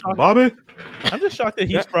 I'm just shocked. Bobby. I'm just shocked that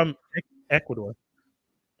he's from Ecuador.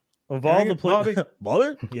 Of all the places,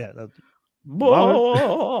 Bobby? Yeah.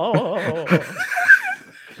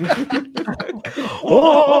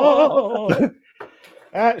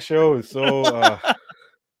 That show is so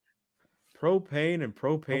propane and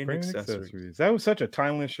propane accessories. That was such a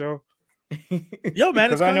timeless show. Yo,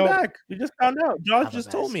 man, it's coming back. We just found out. Josh just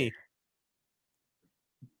told me.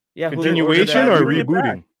 Yeah, continuation or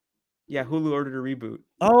rebooting? Yeah, Hulu ordered a reboot.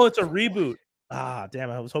 Oh, it's a reboot. Ah, damn!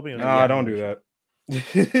 I was hoping. No, don't do that.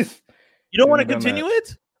 You don't want to continue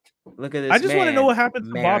it? Look at this. I just want to know what happens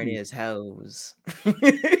to Bobby. His hose.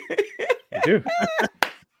 I do.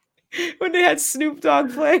 When they had Snoop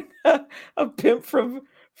Dogg playing a pimp from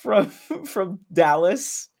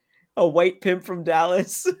Dallas, a white pimp from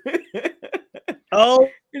Dallas. Oh,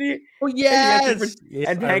 yes.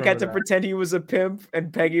 And Hank had to pretend he was a pimp,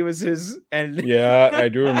 and Peggy was his. And yeah, I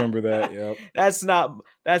do remember that. Yep. That's not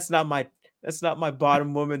my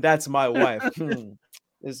bottom woman. That's my wife.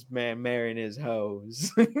 This man marrying his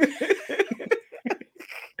hoes.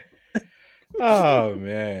 Oh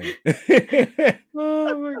man.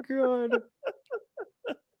 Oh my god.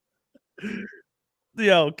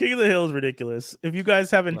 Yo, King of the Hill is ridiculous. If you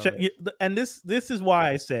guys haven't checked, and this is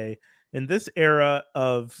why I say in this era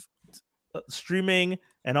of streaming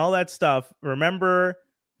and all that stuff, remember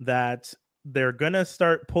that they're gonna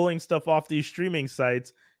start pulling stuff off these streaming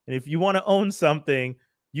sites, and if you want to own something,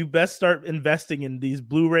 you best start investing in these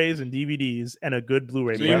Blu-rays and DVDs and a good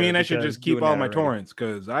Blu-ray. So you mean I should just keep all my torrents?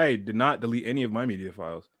 Because I did not delete any of my media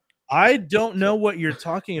files. I don't know what you're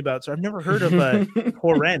talking about, so I've never heard of a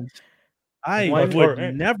torrent. I would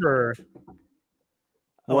never.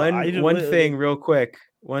 One thing, real quick.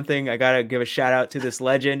 One thing I gotta give a shout out to this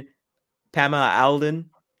legend, Pamela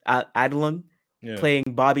Adlon, playing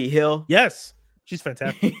Bobby Hill. Yes, she's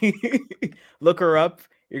fantastic. Look her up.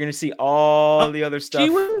 You're gonna see all the other stuff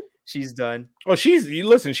She's done. Oh,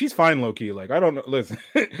 she's fine low key. Like, I don't know. Listen,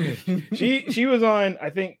 she was on, I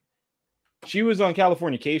think she was on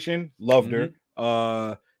Californication, loved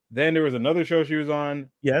her. Then there was another show she was on.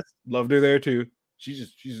 Yes. Loved her there too.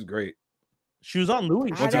 She's just great. She was on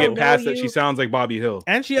Louis. Once you get past that, she sounds like Bobby Hill.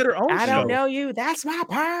 And she had her own show. I don't know you. That's my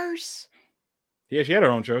purse. Yeah, she had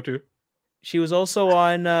her own show too. She was also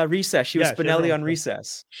on Recess. She was Yeah, she had her Spinelli own on show.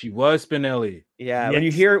 Recess. She was Spinelli. Yeah, Yes.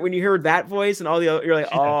 when you hear that voice and all the other, you're like,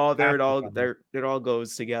 She's a oh, fantastic it all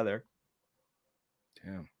goes together.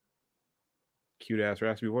 Damn. Cute ass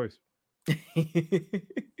raspy voice.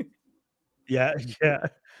 Yeah.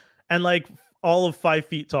 And like all of 5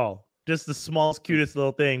 feet tall. Just the smallest, cutest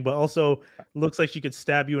little thing, but also looks like she could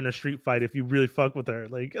stab you in a street fight if you really fuck with her.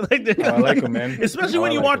 Like Oh, I like her, man. Especially Oh,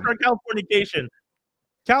 when I you like watch her. her Californication.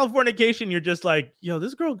 Californication, you're just like, yo,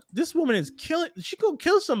 this woman is killing. She go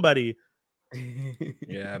kill somebody.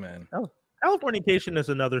 Yeah, man. Californication is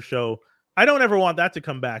another show. I don't ever want that to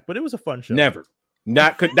come back, but it was a fun show. Never.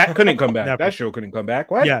 That couldn't come back. Never. That show couldn't come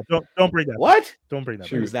back. What? Yeah, don't bring that. What? Back. Don't bring that.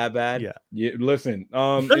 Shoot. It was that bad. Yeah. Yeah. Listen.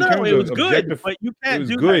 No, In terms it of was good, objectif- but you can't was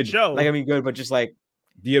do good. that show. Like, I mean, good, but just like,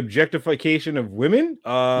 the objectification of women.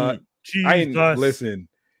 Jesus. Listen.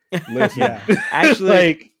 Yeah. actually,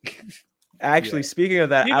 like, yeah. speaking of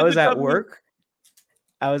that, Even I was the at company- work.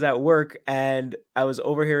 I was at work and I was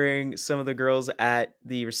overhearing some of the girls at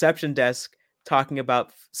the reception desk talking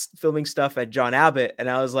about filming stuff at John Abbott, and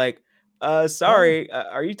I was like, sorry,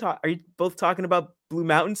 are you both talking about Blue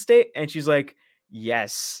Mountain State? And she's like,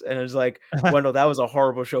 yes. And I was like, Wendell, that was a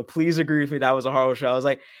horrible show. Please agree with me, that was a horrible show. I was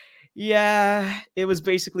like, yeah, it was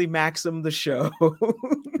basically Maxim the show.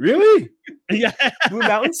 Really? Yeah. Blue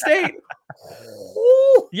Mountain State.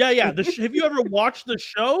 Yeah. Have you ever watched the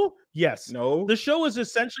show? Yes. No. The show is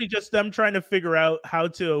essentially just them trying to figure out how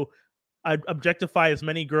to objectify as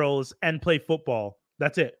many girls and play football.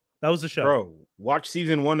 That's it. That was the show. Bro, watch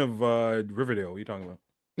season 1 of Riverdale. What are you talking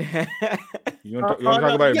about? You want to no,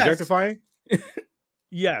 talk about yes. objectifying?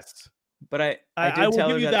 Yes. But I I will tell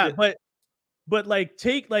give her you that. But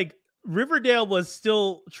like Riverdale was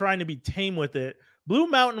still trying to be tame with it. Blue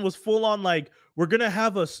Mountain was full on like, we're gonna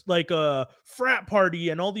have a frat party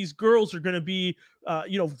and all these girls are gonna be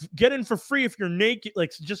get in for free if you're naked,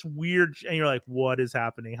 like just weird, and you're like, what is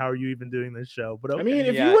happening? How are you even doing this show? But okay. I mean,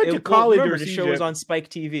 if you went to college or the show was on Spike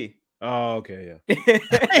TV. Oh, okay, That's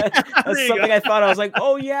There you something go. I thought. I was like,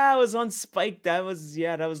 oh yeah, I was on Spike. That was the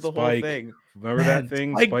whole Spike. thing. Remember that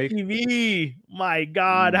thing, Spike? TV. My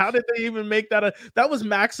God, how did they even make that? That was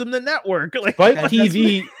Maxim the network. Like Spike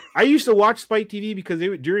TV. I used to watch Spike TV because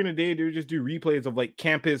during the day they would just do replays of like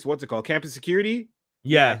campus security.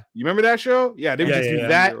 Yeah. You remember that show? Yeah, they would just do yeah.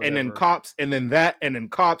 that Or and then whatever. cops and then that and then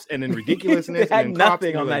cops and then ridiculousness. They had and then cops,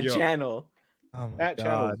 nothing and on like, that yo, channel. Oh my That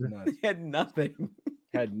channel God. was nuts. They had nothing.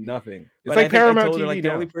 Had nothing. It's But like I think I Paramount told her, TV like, the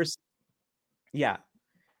now. only person. Yeah.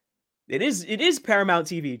 It is Paramount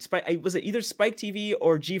TV. Was it either Spike TV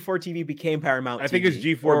or G4 TV became Paramount? I think it's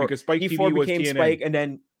TV, G4 or because Spike G4 TV was became TNN Spike and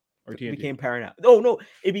then or it TNT. became Paramount. Oh no,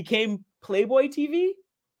 it became Playboy TV.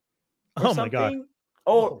 Or Oh my God. something.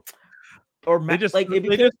 Oh, or They just like it they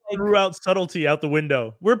became just like, threw out subtlety out the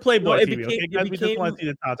window. We're Playboy it TV. became- Okay, it guys, we just want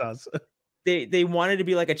became- to see the tatas. they wanted to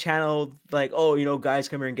be like a channel, like, oh, guys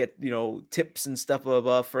come here and get tips and stuff, blah,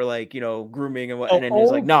 blah, for like grooming and what. Oh, And then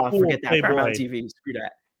it's like, old no, school forget that. Paramount Playboy. TV, screw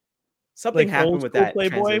that. Something Like happened old with school that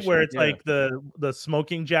Playboy, transition. where it's Yeah. like the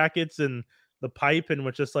smoking jackets and the pipe, and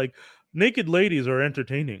which just like naked ladies are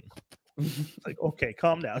entertaining. It's like, okay,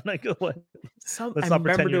 calm down. Like, what? Let's I not pretend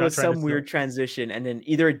remember you're there not was trying to some weird transition, and then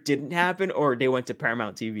either it didn't happen or they went to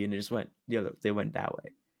Paramount TV and it just went, they went that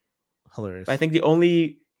way. Hilarious. But I think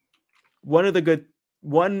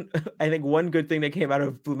one good thing that came out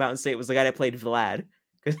of Blue Mountain State was the guy that played Vlad.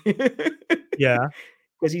 Yeah.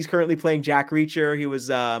 Because he's currently playing Jack Reacher. He was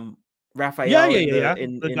Raphael Yeah.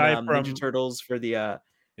 in The guy from Ninja Turtles for the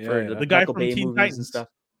The guy Michael from Bay Teen movies Titans. and stuff.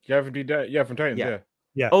 From Titans. Yeah.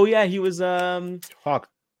 Yeah. Oh yeah, he was Hawk.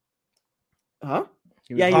 huh?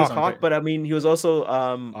 He Yeah, he was on Hawk, Titans. but I mean he was also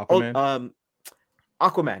Aquaman.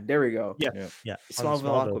 Aquaman. There we go. Yeah. Yeah. Yeah.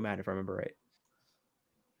 Smallville Aquaman, if I remember right.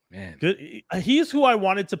 Man. Good. He's who I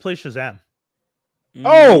wanted to play Shazam.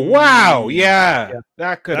 Oh wow, yeah, Yeah.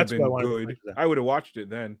 that could have That's who I been wanted to good. watch that. I would have watched it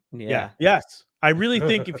then. Yeah. Yes. I really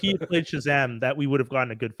think if he had played Shazam, that we would have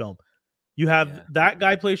gotten a good film. You have Yeah. that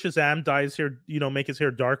guy play Shazam, dye his hair, make his hair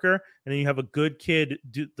darker, and then you have a good kid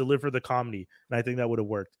deliver the comedy, and I think that would have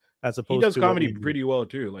worked. As He opposed does to what comedy we do. pretty well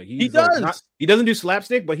too. Like He like, does. he doesn't do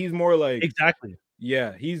slapstick, but he's more like Exactly.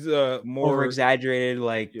 yeah, he's more Over exaggerated,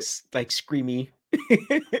 like Yeah. like screamy.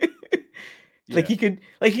 Yeah. Like he could,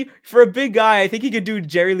 for a big guy, I think he could do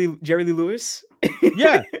Jerry Lee Lewis.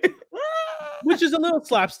 Yeah. which is a little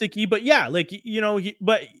slapsticky, but yeah, like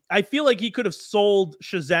but I feel like he could have sold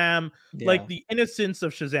Shazam like the innocence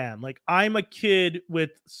of Shazam. Like, I'm a kid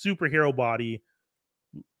with superhero body.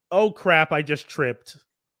 Oh crap! I just tripped.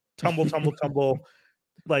 Tumble, tumble, tumble.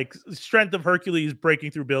 Like, strength of Hercules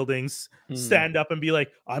breaking through buildings. Stand up and be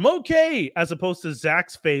like, I'm okay. As opposed to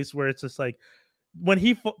Zach's face, where it's just like, when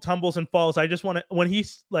he tumbles and falls, I just want to. When he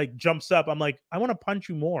like jumps up, I'm like, I want to punch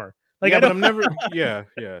you more. Like, but I'm never. Yeah.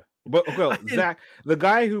 But well, Zach, the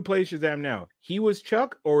guy who plays Shazam now, he was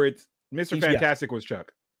Chuck, or it's Mr. Fantastic was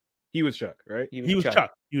Chuck. He was Chuck, right? He was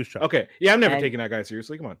Chuck. Okay. Yeah, I'm never taking that guy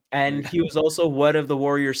seriously. Come on. And he was also one of the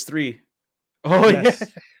Warriors 3. Oh, yes.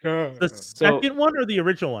 The second one or the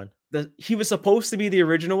original one? He was supposed to be the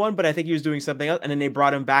original one, but I think he was doing something else. And then they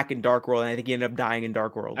brought him back in Dark World, and I think he ended up dying in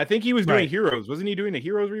Dark World. I think he was doing Heroes. Wasn't he doing the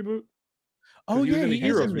Heroes reboot? Oh, yeah, he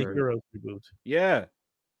is in the Heroes reboot. Yeah.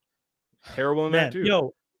 Terrible in that, too.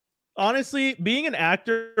 Yo, honestly, being an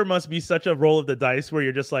actor must be such a roll of the dice where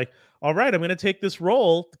you're just like, all right, I'm going to take this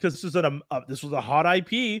role because this was a hot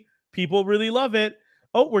IP. People really love it.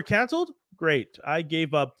 Oh, we're canceled? Great. I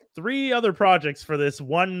gave up 3 other projects for this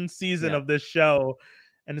one season of this show.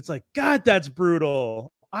 And it's like, God, that's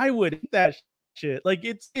brutal. I would hate that shit. Like,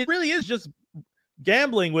 it really is just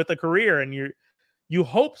gambling with a career, and you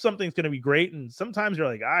hope something's going to be great. And sometimes you're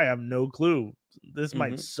like, I have no clue. This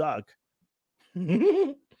might suck.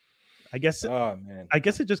 I guess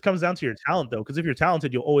it just comes down to your talent, though, because if you're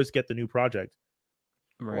talented, you'll always get the new project.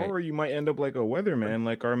 Right. Or you might end up like a weatherman,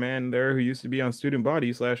 like our man there who used to be on Student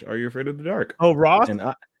Body / Are You Afraid of the Dark? Oh, Ross? And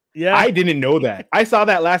I didn't know that. I saw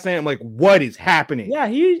that last night. I'm like, what is happening? Yeah,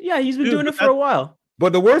 he's been doing it for a while.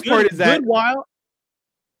 But the worst part is that while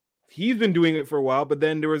he's been doing it for a while. But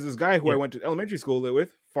then there was this guy who I went to elementary school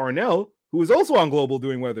with, Farnell, who was also on Global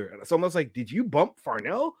doing weather. So I'm like, did you bump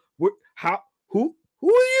Farnell? Who are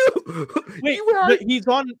you? Wait,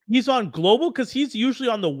 he's on Global because he's usually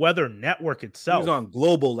on the Weather Network itself. He was on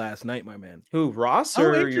Global last night, my man. Who, Ross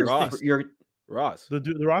or your Ross?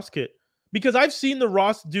 The Ross kid. Because I've seen the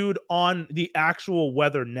Ross dude on the actual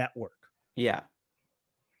Weather Network. Yeah.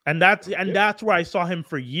 And that's where I saw him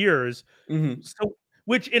for years. So,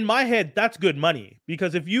 which in my head, that's good money,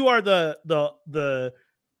 because if you are the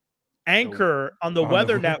anchor on the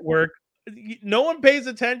Weather Network, no one pays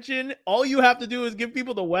attention. All you have to do is give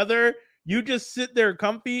people the weather. You just sit there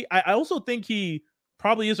comfy. I also think he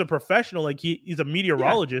probably is a professional. Like, he's a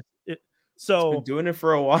meteorologist. So he's been doing it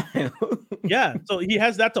for a while. Yeah, so he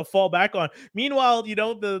has that to fall back on. Meanwhile,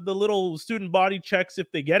 the little student body checks,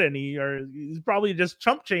 if they get any, or he's probably just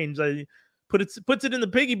chump change. Puts it in the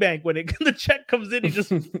piggy bank when the check comes in. He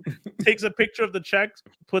just takes a picture of the check,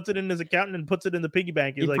 puts it in his account, and puts it in the piggy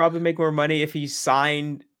bank. He'd probably make more money if he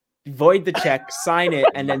void the check, sign it,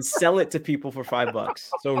 and then sell it to people for $5.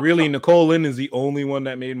 So really, Nicole Lynn is the only one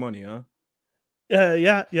that made money, huh?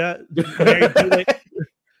 Yeah.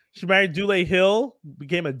 She married Dule Hill,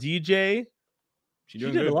 became a DJ. She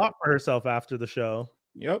did a lot for herself after the show.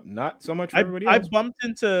 Yep, not so much for everybody else. I bumped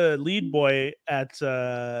into Lead Boy at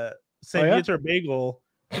St. Peter Bagel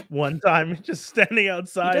one time, just standing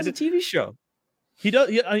outside. He does a TV show. He does.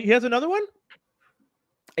 He has another one.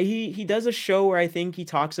 He does a show where I think he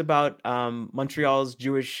talks about Montreal's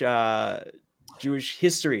Jewish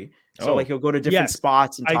history. So like, he'll go to different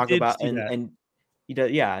spots and talk about and he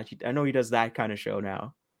does. Yeah, I know he does that kind of show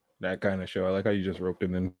now. That kind of show. I like how you just roped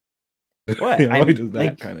him in. What? He does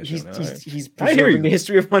that kind of show. He's preserving the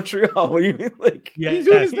history of Montreal. What do you mean? Like, he's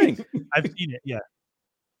doing his thing. I've seen it. Yeah.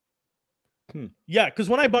 Yeah, because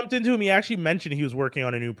when I bumped into him, he actually mentioned he was working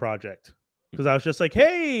on a new project. Because I was just like,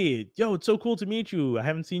 hey, yo, it's so cool to meet you. I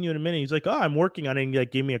haven't seen you in a minute. He's like, oh, I'm working on it. And he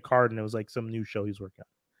gave me a card, and it was like some new show he's working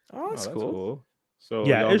on. Oh, that's cool. So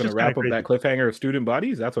y'all gonna wrap up that cliffhanger of Student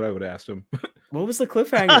Bodies? That's what I would have asked him. What was the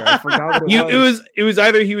cliffhanger? I forgot what it was. It was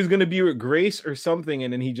either he was gonna be with Grace or something,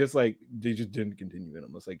 and then they just didn't continue it. I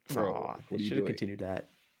was like, bro, what should have continued that.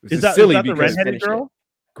 Is that the redheaded girl?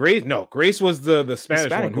 Grace was the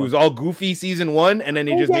Spanish one who was all goofy season 1, and then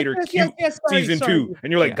they just made her cute season 2.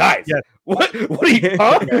 And you're like, guys, what are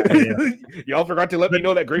you? Y'all forgot to let me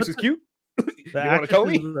know that Grace is cute. You want to tell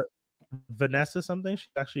me? Vanessa something. She's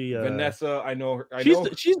actually Vanessa. I know her.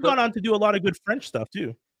 She's gone on to do a lot of good French stuff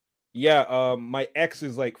too. Yeah, my ex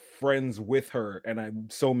is like friends with her, and I'm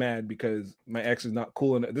so mad because my ex is not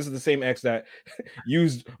cool enough. This is the same ex that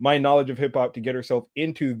used my knowledge of hip hop to get herself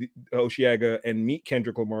into the Osheaga and meet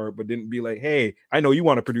Kendrick Lamar, but didn't be like, "Hey, I know you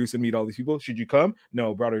want to produce and meet all these people. Should you come?"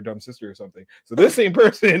 No, brought her dumb sister or something. So this same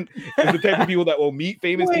person is the type of people that will meet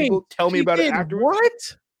famous people, tell me about it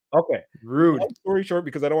afterwards. What? Okay, rude. Long story short,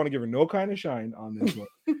 because I don't want to give her no kind of shine on this one.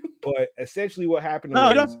 But essentially, what happened?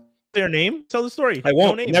 Say her name. Tell the story. I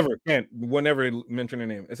won't. No name. Never. Can't. Will never mention her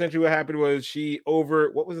name. Essentially, what happened was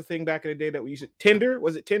what was the thing back in the day that we used to Tinder?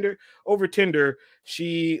 Was it Tinder? Over Tinder,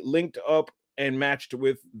 she linked up and matched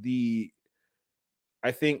with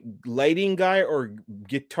I think lighting guy or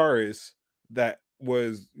guitarist that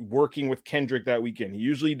was working with Kendrick that weekend. He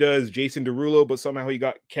usually does Jason Derulo, but somehow he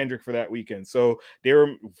got Kendrick for that weekend. So they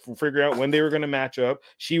were figuring out when they were going to match up.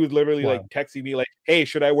 She was literally like texting me like, "Hey,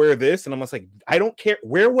 should I wear this?" And I'm just like, "I don't care.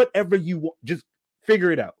 Wear whatever you want. Just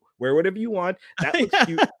figure it out. Wear whatever you want. That looks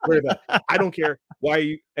cute. Wear that. I don't care. Why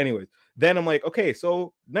you?" Anyways, then I'm like, "Okay,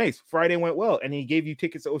 so nice. Friday went well, and he gave you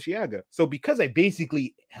tickets to Osheaga. So because I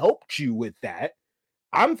basically helped you with that,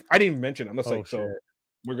 I didn't even mention. I'm just like, so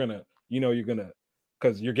we're gonna, you're gonna."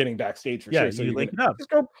 Because you're getting backstage for sure. So you link it up. This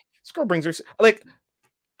girl brings her like,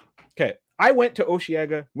 okay. I went to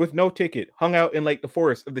Osheaga with no ticket, hung out in like the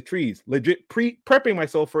forest of the trees, legit prepping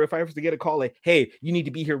myself for if I was to get a call, like, "Hey, you need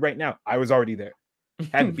to be here right now." I was already there.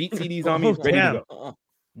 Had the beat CDs on me, ready to go.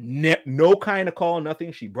 No kind of call,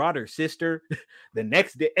 nothing. She brought her sister the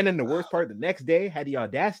next day, and then the worst part, the next day had the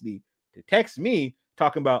audacity to text me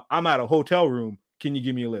talking about, "I'm at a hotel room. Can you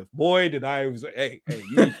give me a lift?" Boy, did I was like, hey,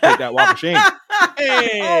 you need to take that walk of shame.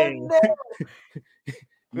 Hey, oh, no.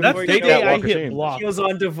 That's the day I hit block. She was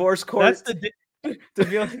on divorce court. That's the day. That's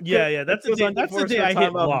the day I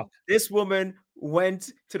hit block. This woman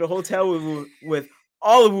went to the hotel with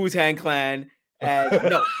all the Wu-Tang Clan. And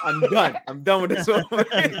no, I'm done. I'm done with this woman.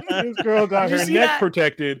 This girl got her neck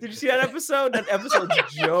protected. Did you see that episode? That episode's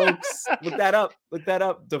jokes. Look that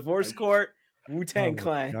up. Divorce court. Wu-Tang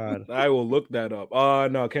Clan. God. I will look that up.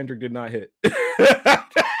 No, Kendrick did not hit.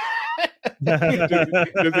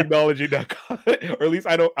 just acknowledging that, or at least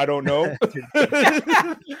I don't know.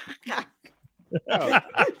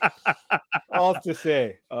 All to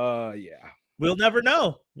say, yeah, we'll never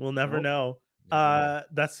know.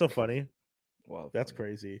 That's so funny. Well, that's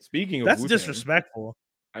crazy. Speaking of that's Wu-Tang, disrespectful.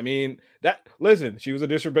 I mean, listen, she was a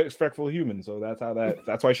disrespectful human, so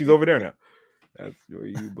that's why she's over there now. That's where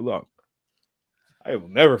you belong. I will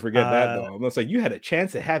never forget that though. I'm just like, you had a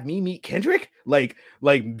chance to have me meet Kendrick, like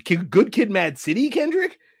Good Kid, Mad City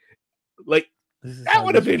Kendrick, like that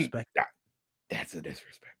would have been. That's a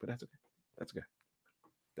disrespect, but that's okay. That's okay.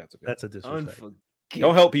 That's a disrespect.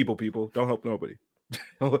 Don't help people. Don't help nobody.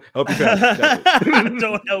 Help yourself.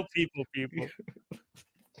 Don't help people.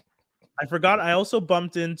 I forgot. I also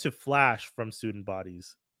bumped into Flash from Student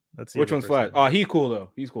Bodies. Which one's Flash? Oh, he's cool though.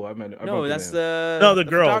 He's cool. No, that's the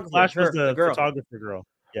girl. Flash was the photographer girl.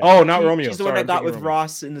 Yeah. Oh, not Romeo. She's the one that got with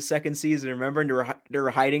Ross in the second season. Remember, and they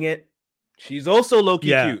were hiding it. She's also low-key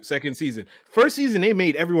cute. Second season. First season, they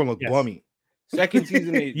made everyone look bummy. Second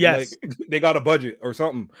season, they got a budget or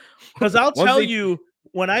something. Because I'll tell you,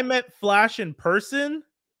 when I met Flash in person,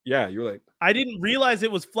 yeah, you're like, I didn't realize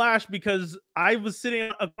it was Flash because I was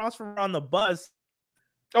sitting across from her on the bus.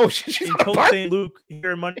 Oh, she's in Côte St. Luc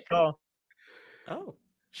here in Montreal. Oh,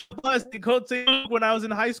 she was in Côte St. Luc when I was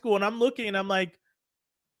in high school, and I'm looking, and I'm like,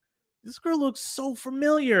 this girl looks so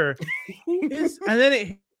familiar. Who is? And then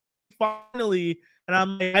it finally, and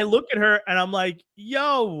I'm like, I look at her, and I'm like,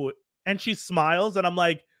 yo, and she smiles, and I'm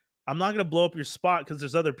like, I'm not gonna blow up your spot because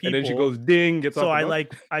there's other people. And then she goes, ding. Gets so off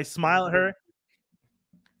I smile at her,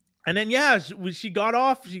 and then she got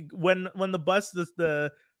off. When the bus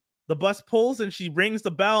the bus pulls and she rings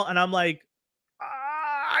the bell, and I'm like,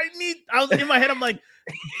 I was in my head, I'm like,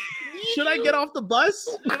 should I get off the bus?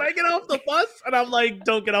 Should I get off the bus? And I'm like,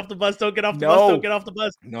 don't get off the bus, don't get off the bus, don't get off the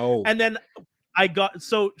bus. No. And then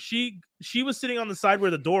she was sitting on the side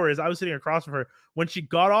where the door is. I was sitting across from her. When she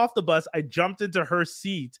got off the bus, I jumped into her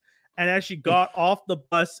seat. And as she got off the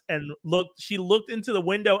bus and she looked into the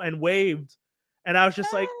window and waved. And I was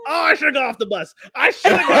just like, oh, I should have got off the bus. I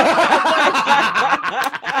should have got off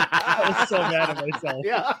the bus. I was so mad at myself.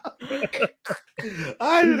 Yeah.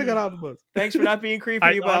 I should have got off the bus. Thanks for not being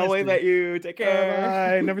creepy, but I'll wave at you. Take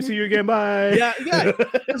care. Bye. Never see you again. Bye. Yeah.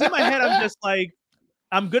 Because in my head, I'm just like,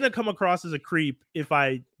 I'm going to come across as a creep if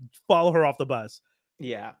I follow her off the bus.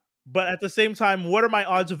 Yeah. But at the same time, what are my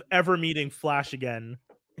odds of ever meeting Flash again?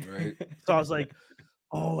 Right. So I was like,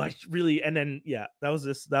 oh, I really, and then that was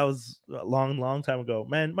a long time ago.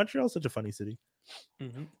 Man, Montreal's such a funny city.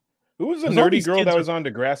 Mm-hmm. Who was the nerdy girl that was on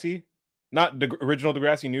Degrassi? Not the original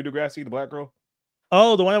Degrassi, new Degrassi, the black girl.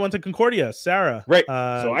 Oh, the one that went to Concordia, Sarah. Right.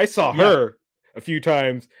 So I saw her a few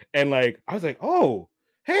times, and like I was like, oh,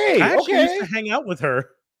 hey, I actually used to hang out with her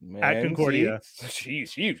at Concordia. She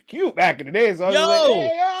was cute back in the day. So I was like,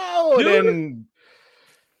 hey, yo, and then.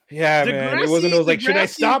 Yeah, man. It was like, should I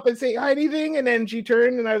stop and say anything? And then she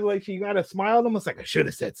turned and I was like, she got a smile. And I was like, I should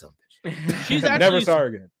have said something. She's actually never saw her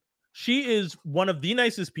again. She is one of the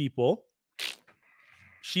nicest people.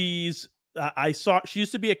 She's she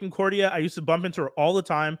used to be at Concordia. I used to bump into her all the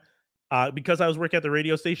time because I was working at the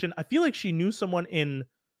radio station. I feel like she knew someone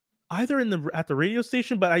at the radio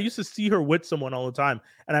station, but I used to see her with someone all the time,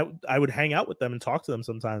 and I would hang out with them and talk to them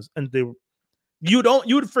sometimes. And you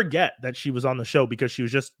would forget that she was on the show because she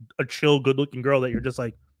was just a chill, good looking girl that you're just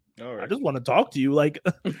like, I just want to talk to you. Like,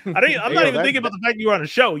 I'm not even thinking about the fact that you're on a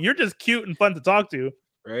show. You're just cute and fun to talk to.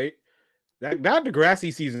 Right. That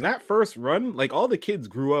Degrassi season, that first run, like all the kids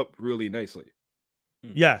grew up really nicely.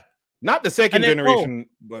 Yeah. Not the second generation,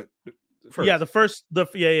 but first.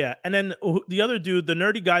 Yeah, yeah. And then the other dude, the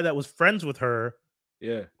nerdy guy that was friends with her.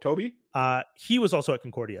 Yeah. Toby? He was also at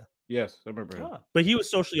Concordia. Yes, I remember him. But he was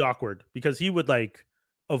socially awkward because he would like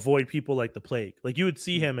avoid people like the plague. Like you would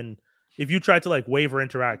see him, and if you tried to like wave or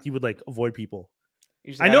interact, he would like avoid people.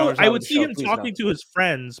 I know I would see him talking to his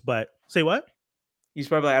friends, but say what? He's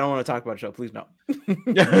probably like, I don't want to talk about the show. Please no.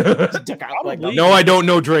 No, I don't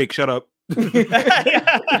know Drake. Shut up. Leave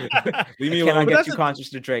me alone. I get too conscious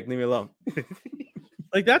to Drake. Leave me alone.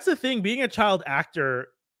 Like that's the thing. Being a child actor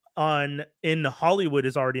in Hollywood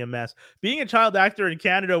is already a mess. Being a child actor in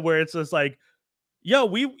Canada, where it's just like, yo,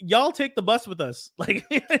 y'all take the bus with us. Like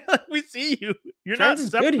we see you. You're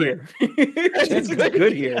Trans not good here. Trans is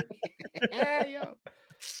good here. Yeah, yo.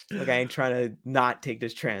 Like I ain't trying to not take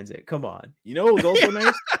this transit. Come on. You know what was also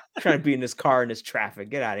nice? Trying to be in this car in this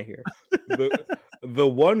traffic. Get out of here. The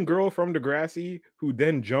one girl from Degrassi who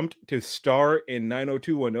then jumped to star in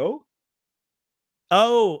 90210.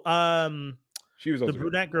 Oh, she was the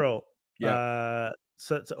brunette girl. Yeah.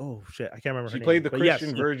 Oh shit, I can't remember. She her played name, the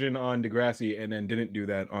Christian version on Degrassi and then didn't do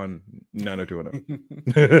that on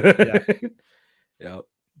 90210. Yeah.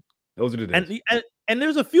 Those are the days. And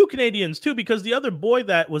there's a few Canadians too, because the other boy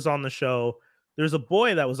that was on the show, there's a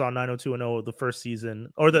boy that was on 90210 the first season,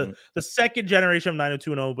 or the second generation of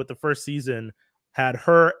 90210, but the first season had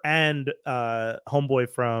her and homeboy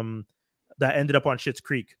from that ended up on Schitt's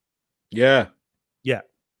Creek. Yeah. Yeah.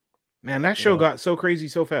 Man, that show got so crazy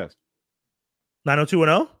so fast.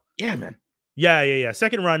 90210? Yeah, man. Yeah.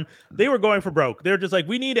 Second run, they were going for broke. They're just like,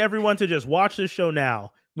 we need everyone to just watch this show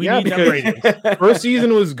now. We need because first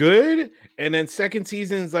season was good, and then second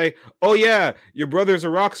season's like, oh yeah, your brother's a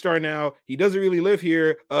rock star now. He doesn't really live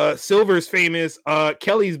here. Silver's famous.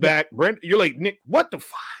 Kelly's back. Brent, you're like, Nick, what the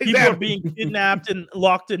fuck? People are being kidnapped and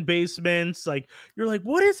locked in basements. Like, you're like,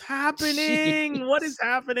 what is happening? Jeez. What is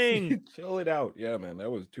happening? Chill it out. Yeah, man, that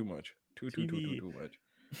was too much. Too much.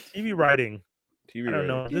 TV writing. I don't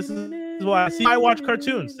know. This is why I watch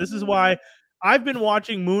cartoons. This is why I've been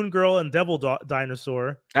watching Moon Girl and Devil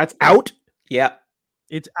Dinosaur. That's out? Yeah.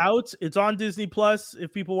 It's out. It's on Disney Plus.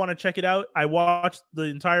 If people want to check it out, I watched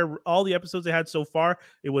all the episodes they had so far.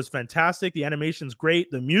 It was fantastic. The animation's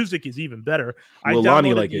great. The music is even better. I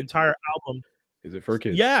downloaded the entire album. Is it for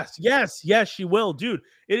kids? Yes, she will, dude.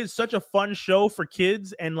 It is such a fun show for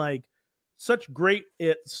kids, and like such great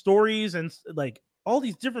stories, and like all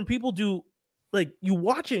these different people do. Like you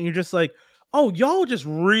watch it and you're just like, oh, y'all just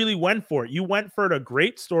really went for it. You went for it. A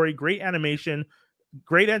great story, great animation,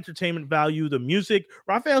 great entertainment value. The music,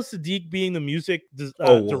 Raphael Sadiq being the music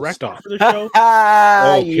director for the show.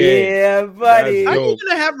 Okay. Yeah, buddy. How are you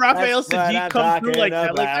gonna have Raphael Sadiq come through like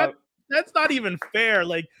that? Like that's not even fair.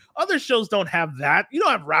 Like other shows don't have that. You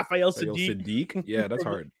don't have Raphael Sadiq. Yeah, that's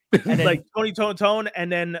hard. And then like Tony Tone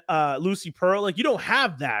and then Lucy Pearl. Like you don't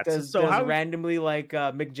have that. Does randomly like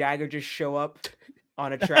Mick Jagger just show up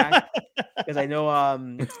on a track? Because I know I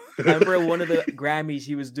remember one of the Grammys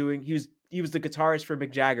he was the guitarist for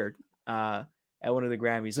Mick Jagger at one of the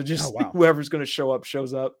Grammys. So just whoever's gonna show up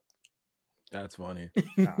shows up. That's funny.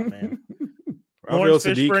 Oh, man. Raphael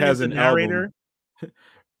Sadiq has an album.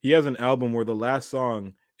 He has an album where the last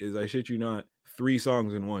song is, I shit you not, 3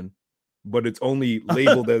 songs in one, but it's only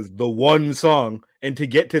labeled as the one song, and to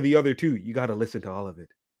get to the other 2 you got to listen to all of it.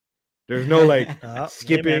 There's no like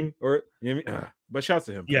skipping or but shouts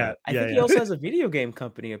to him. Yeah, I think he also has a video game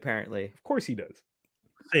company apparently. Of course he does.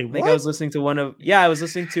 Hey, I think I was listening to I was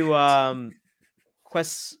listening to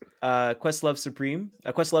Questlove's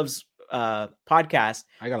podcast.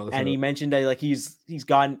 I gotta listen. And he mentioned that like he's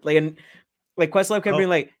gone like Questlove kept being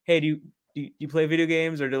like, hey, do you play video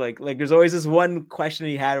games, or do like there's always this one question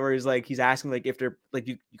he had where he's asking like if they're like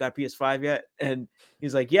you got a PS5 yet, and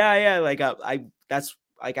he's like yeah like that's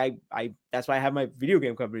why I have my video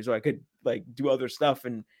game company, so I could like do other stuff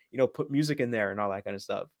and put music in there and all that kind of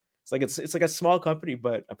stuff. It's like a small company,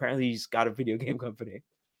 but apparently he's got a video game company.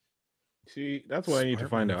 See, that's what I need to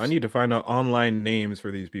Smart find out. I moves. need to find out online names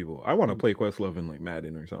for these people. I want to play Questlove in like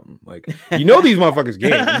Madden or something. Like, you know, these motherfuckers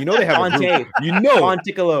game. And you know they have a Fonte, group. You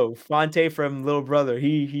know, Fonte from Little Brother.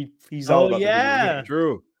 He's all Oh about the video yeah. game.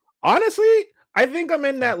 true. Honestly, I think I'm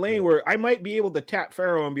in that lane where I might be able to tap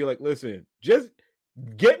Pharaoh and be like, listen, just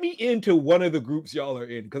get me into one of the groups y'all are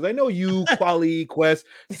in. Because I know you, Quali, Quest.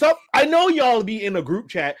 I know y'all be in a group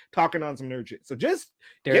chat talking on some nerd shit. So just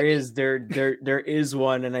There is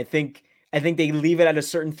one, and I think they leave it at a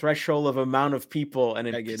certain threshold of amount of people,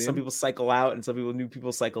 and some people cycle out, and some new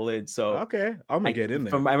people cycle in. So okay, I'm gonna get in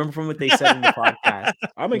there. I remember from what they said in the podcast.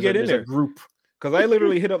 I'm gonna get in there. A group. Because I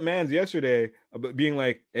literally hit up Mans yesterday about being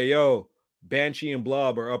like, hey, yo, Banshee and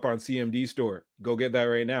Blob are up on CMD store. Go get that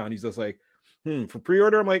right now. And he's just like, for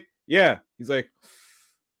pre-order? I'm like, yeah. He's like,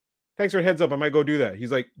 thanks for the heads up. I might go do that.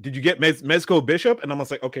 He's like, did you get Mezco Bishop? And I'm just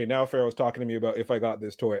like, okay, now Pharaoh's talking to me about if I got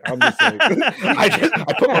this toy. I'm just like,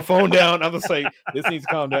 I put my phone down. I'm just like, this needs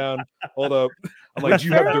to calm down. Hold up. I'm like,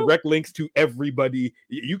 you have direct links to everybody.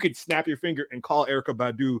 You could snap your finger and call Erykah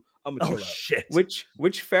Badu. I'm gonna chill out. Shit.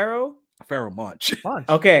 Which Pharaoh? Pharaoh Monch.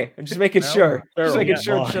 Okay, I'm just making sure. Pharaoh, just making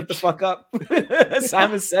sure. Shut the fuck up.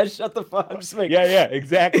 Simon says, "Shut the fuck." I'm just making. Yeah,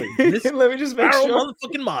 exactly. Let me just make Pharaoh sure.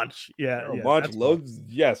 Motherfucking Monch. Yeah, Monch loves.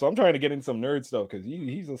 Yeah, so I'm trying to get in some nerd stuff because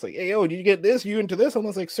he's just like, hey, yo, did you get this? You into this? I'm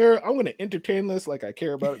just like, sir, I'm gonna entertain this like I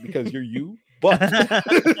care about it because you're you. But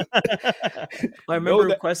I remember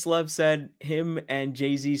Questlove said him and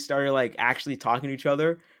Jay-Z started like actually talking to each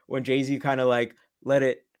other when Jay-Z kind of like let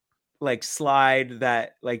it like slide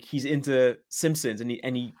that like he's into Simpsons,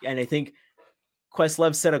 and I think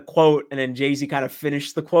Questlove said a quote and then Jay-Z kind of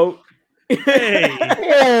finished the quote. Hey.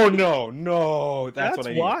 Oh no, that's what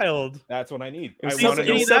I need. Wild. That's what I need.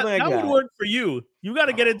 That would work for you. You got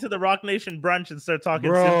to get into the Rock Nation brunch and start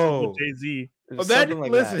talking Simpsons with Jay-Z.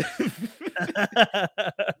 Listen.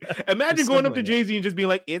 Imagine going up to Jay-Z and just being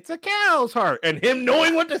like, it's a cow's heart, and him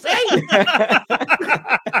knowing what to say.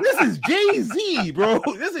 This is Jay-Z, bro.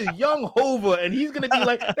 This is young Hova, and he's gonna be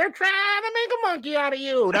like, they're trying to make a monkey out of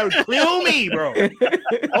you. That would kill me, bro.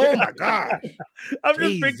 Oh my gosh. I'm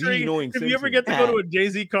just picturing if you ever get to go to a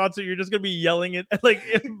Jay-Z concert, you're just gonna be yelling it like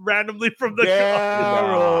randomly from the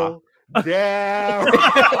Daryl.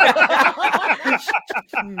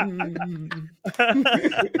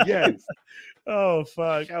 Yes. Oh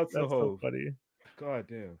fuck. That's so funny. God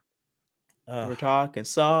damn. We're talking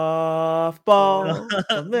softball.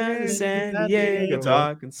 San Diego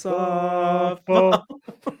talking softball.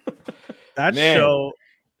 That show.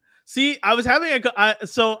 See, I was having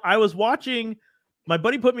I was watching. My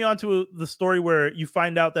buddy put me onto the story where you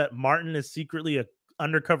find out that Martin is secretly an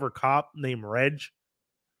undercover cop named Reg,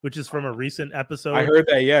 which is from a recent episode. I heard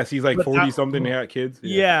that. Yes, he's like 40 something. They had kids.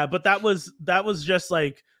 Yeah, but that was just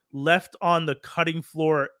like left on the cutting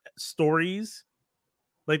floor stories.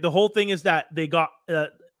 Like the whole thing is that they got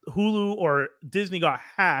Hulu or Disney got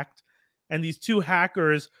hacked, and these two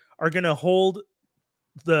hackers are gonna hold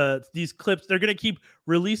these clips. They're gonna keep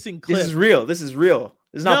releasing clips. This is real. This is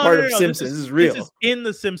not part of Simpsons. This is real. This is in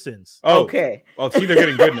the Simpsons. Oh, okay. Oh, see, they're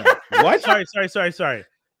getting good now. What? Sorry.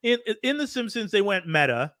 In the Simpsons, they went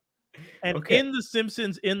meta, and in the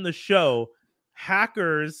Simpsons, in the show,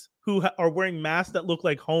 hackers who are wearing masks that look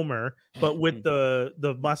like Homer, but with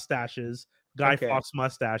the mustaches. Guy Fawkes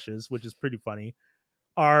mustaches, which is pretty funny,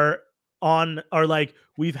 are like,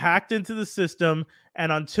 we've hacked into the system,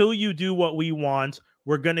 and until you do what we want,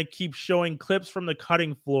 we're gonna keep showing clips from the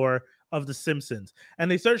cutting floor of the Simpsons.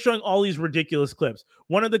 And they start showing all these ridiculous clips.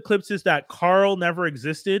 One of the clips is that Carl never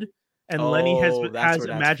existed and Lenny has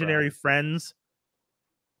imaginary friends.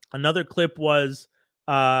 Another clip was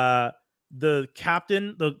the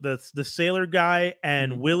captain, the sailor guy,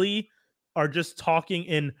 and Willie are just talking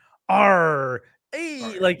in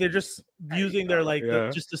like they're just using their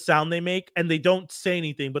just the sound they make, and they don't say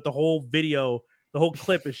anything, but the whole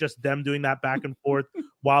clip is just them doing that back and forth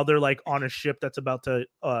while they're like on a ship that's about to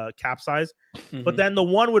capsize. But then the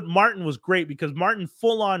one with Martin was great because Martin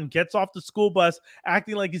full on gets off the school bus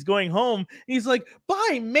acting like he's going home. He's like,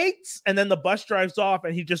 bye mates, and then the bus drives off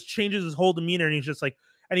and he just changes his whole demeanor, and he's just like,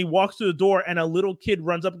 and he walks through the door and a little kid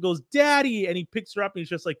runs up and goes, Daddy. And he picks her up and he's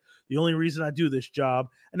just like, the only reason I do this job.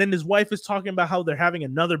 And then his wife is talking about how they're having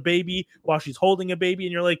another baby while she's holding a baby.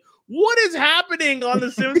 And you're like, what is happening on The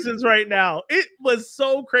Simpsons right now? It was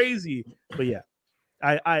so crazy. But yeah,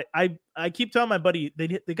 I keep telling my buddy,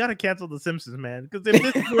 they got to cancel The Simpsons, man. Because if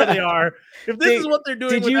this is where they are, if this is what they're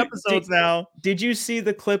doing with episodes now. Did you see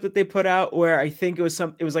the clip that they put out where I think it was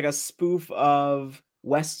like a spoof of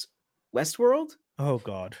Westworld? Oh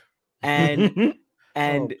God. And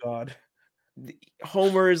oh God.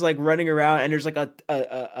 Homer is like running around, and there's like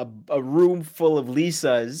a room full of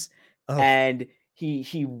Lisas, and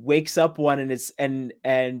he wakes up one, and it's and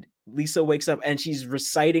Lisa wakes up and she's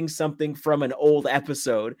reciting something from an old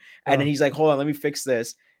episode, and then he's like, hold on, let me fix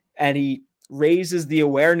this, and he raises the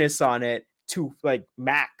awareness on it to like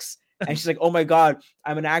max. And she's like, oh my God,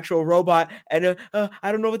 I'm an actual robot. And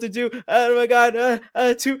I don't know what to do. Oh my God,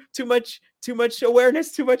 too much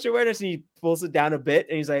awareness. And he pulls it down a bit,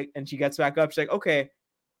 and he's like, and she gets back up. She's like, okay,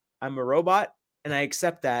 I'm a robot and I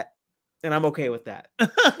accept that. And I'm okay with that.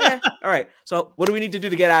 Yeah, all right. So what do we need to do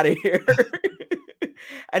to get out of here?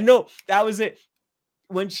 And no, that was it.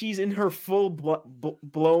 When she's in her full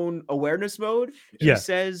blown awareness mode, she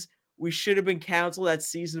says, we should have been canceled at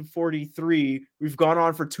season 43. We've gone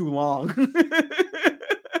on for too long.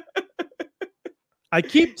 I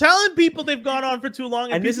keep telling people they've gone on for too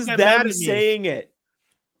long, and this is them saying it.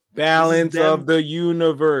 Balance of the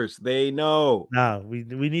universe. They know. No, we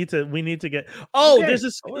need to get. Oh, okay. There's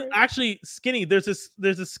this actually, Skinny. There's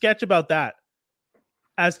a sketch about that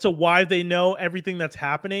as to why they know everything that's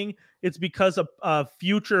happening. It's because a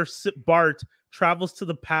future Bart travels to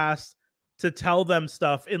the past to tell them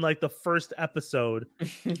stuff in like the first episode,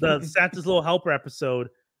 the Santa's Little Helper episode.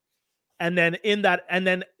 And then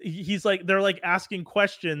he's like, they're like asking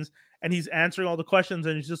questions and he's answering all the questions.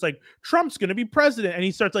 And he's just like, Trump's going to be president. And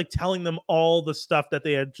he starts like telling them all the stuff that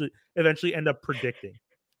they eventually end up predicting.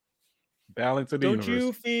 Balance of the universe. Don't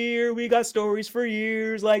you fear, we got stories for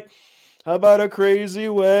years. Like, how about a crazy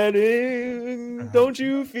wedding? Don't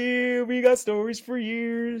you fear, we got stories for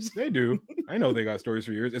years. They do. I know they got stories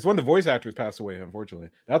for years. It's when the voice actors pass away, unfortunately.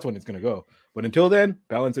 That's when it's going to go. But until then,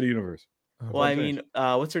 balance of the universe. Well, I mean,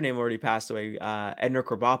 what's her name already passed away? Edna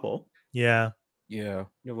Krabappel. Yeah. The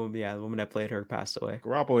woman that played her passed away.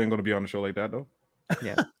 Krabappel ain't going to be on the show like that, though.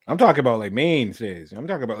 Yeah. I'm talking about like mainstays. I'm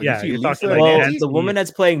talking about like, you see Lisa. Well, the woman that's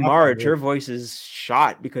playing Marge, her voice is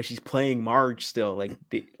shot because she's playing Marge still.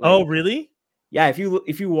 Oh, really? Yeah. If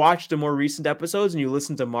you watch the more recent episodes and you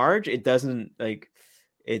listen to Marge, it doesn't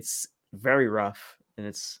it's very rough, and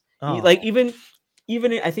it's even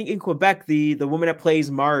I think in Quebec, the woman that plays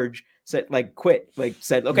Marge said quit,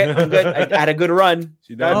 said, okay, I'm good. I had a good run.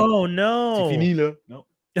 Oh no. No.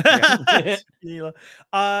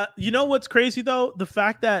 You know what's crazy though? The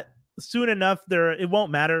fact that soon enough it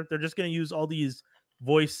won't matter. They're just going to use all these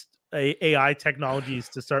voice AI technologies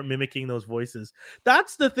to start mimicking those voices.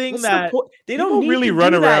 That's the thing they don't really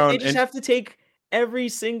run around. They just have to take every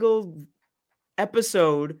single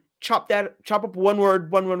episode, chop up one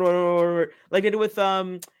word, like they did with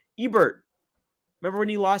Ebert. Remember when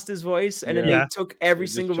he lost his voice, and then they took every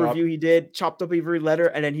single review he did, chopped up every letter,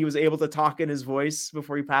 and then he was able to talk in his voice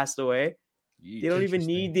before he passed away. They don't even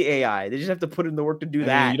need the AI. They just have to put in the work to do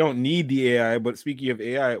that. You don't need the AI, but speaking of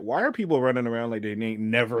AI, why are people running around like they ain't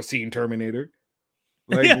never seen Terminator?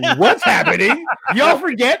 What's happening? Y'all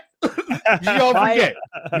forget?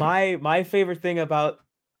 My favorite thing about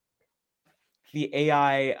the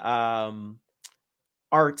AI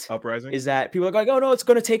art uprising is that people are like, oh no, it's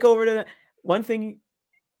going to take over one thing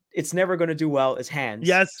it's never going to do well is hands.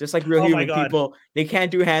 Yes. Just like real human people, they can't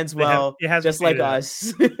do hands well, just like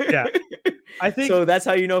us. Yeah. I think so. That's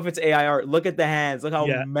how you know if it's AI art. Look at the hands. Look how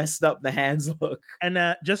messed up the hands look.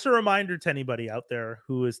 And just a reminder to anybody out there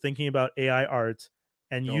who is thinking about AI art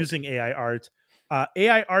and using AI art,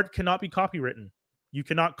 AI art cannot be copywritten. You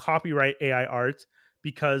cannot copyright AI art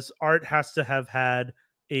because art has to have had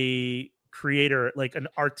a creator, like an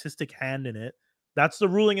artistic hand in it. That's the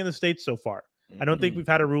ruling in the States so far. I don't think we've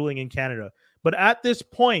had a ruling in Canada. But at this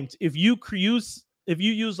point, if you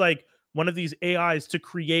use like one of these AIs to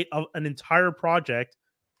create an entire project,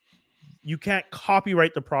 you can't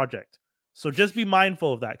copyright the project. So just be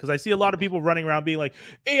mindful of that, because I see a lot of people running around being like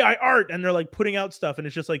AI art, and they're like putting out stuff, and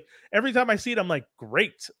it's just like every time I see it, I'm like,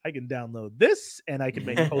 great, I can download this and I can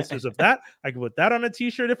make posters of that. I can put that on a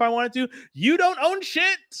t-shirt if I wanted to. You don't own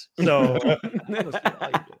shit. So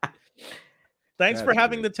thanks for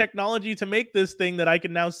having the technology to make this thing that I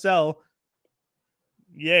can now sell.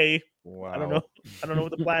 Yay. Wow. I don't know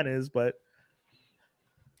what the plan is, but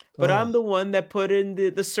I'm the one that put in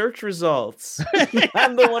the search results.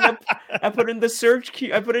 I'm the one I put in the search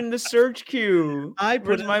queue. I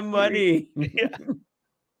put in my money. Yeah.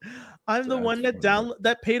 I'm the one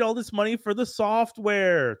that paid all this money for the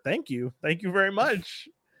software. Thank you very much.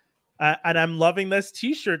 And I'm loving this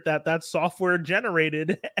t-shirt that software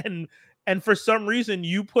generated, and for some reason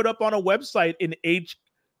you put up on a website in HD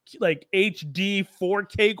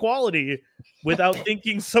 4K quality without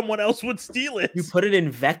thinking someone else would steal it. You put it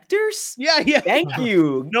in vectors? Yeah. Thank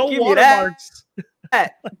you. No watermarks.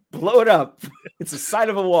 that. Blow it up. It's the side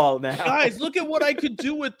of a wall now. Guys, look at what I could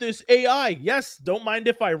do with this AI. Yes, don't mind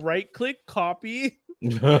if I right click, copy,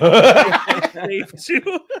 save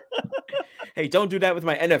to. Hey, don't do that with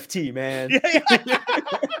my NFT, man. Yeah.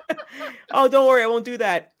 Oh, don't worry, I won't do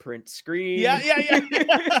that. Print screen. Yeah.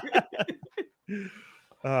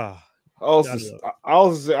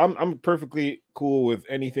 I'm perfectly cool with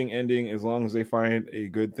anything ending as long as they find a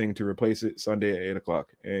good thing to replace it Sunday at 8:00.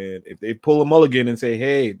 And if they pull a mulligan and say,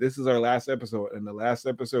 "Hey, this is our last episode," and the last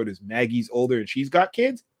episode is Maggie's older and she's got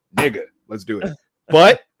kids, nigga, let's do it.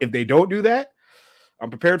 But if they don't do that, I'm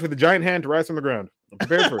prepared for the giant hand to rise from the ground. I'm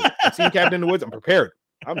prepared for it. I've seen Cabin in the Woods. I'm prepared.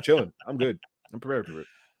 I'm chilling. I'm good. I'm prepared for it.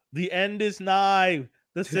 The end is nigh.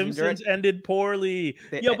 The Simpsons ended poorly.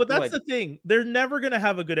 But that's the thing. They're never gonna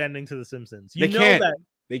have a good ending to The Simpsons. You know that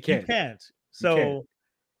they can't. You can't. So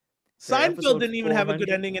Seinfeld didn't even have a good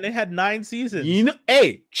ending, and it had 9 seasons.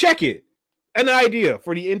 Hey, check it. An idea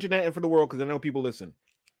for the internet and for the world, because I know people listen.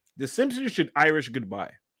 The Simpsons should Irish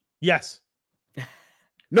goodbye. Yes.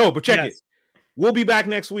 No, but check it. We'll be back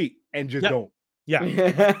next week, and just don't. Yeah.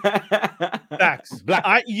 Facts.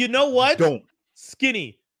 You know what? Don't.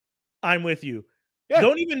 Skinny. I'm with you. Yeah.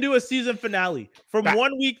 Don't even do a season finale. From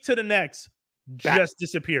 1 week to the next, just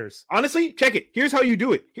disappears. Honestly, check it. Here's how you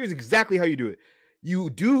do it. Here's exactly how you do it. You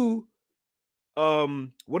do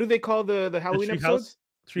what do they call the Halloween episodes?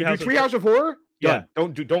 Treehouse of Horror? Yeah.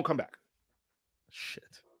 Don't come back. Shit.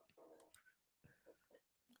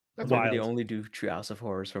 That's why they only do Treehouse of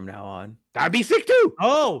Horrors from now on. That'd be sick too.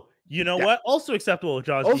 Oh, you know what? Also acceptable,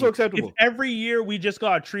 Jaws. Also acceptable. If every year we just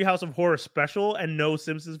got a Treehouse of Horror special and no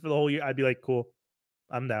Simpsons for the whole year, I'd be like, cool.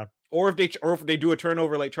 I'm down. Or if they do a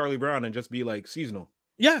turnover like Charlie Brown and just be like seasonal.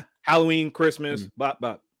 Yeah. Halloween, Christmas,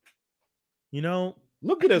 bop. You know,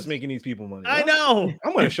 look at us making these people money. I know.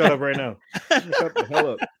 I'm gonna shut up right now. Shut the hell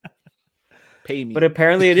up. Pay me. But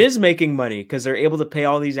apparently it is making money because they're able to pay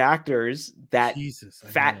all these actors that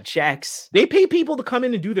fat checks. They pay people to come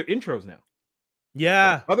in and do their intros now.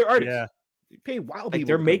 Yeah. Like other artists. Yeah. They pay wild like people.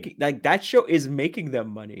 They're making that show is making them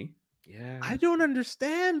money. Yeah. I don't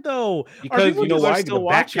understand though. Because you know why? The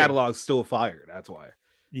back catalog's still fire. That's why.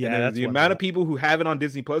 Yeah. That's the amount of people who have it on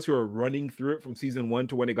Disney Plus who are running through it from season 1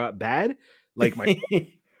 to when it got bad. Like my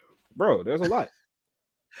bro, there's a lot.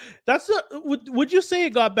 Would you say it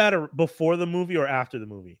got better before the movie or after the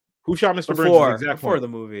movie? Who Shot Mr. Burns? Before the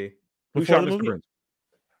movie. Who Shot Mr. Burns?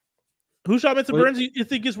 Who Shot Mr. Burns? You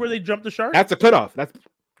think is where they jumped the shark? That's the cutoff. That's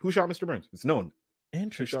Who Shot Mr. Burns. It's known.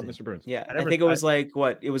 Interesting. Who Shot Mr. Burns? Yeah, I think it was like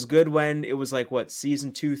what? It was good when it was like what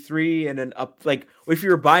season 2, 3, and then up. Like if you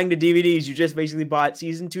were buying the DVDs, you just basically bought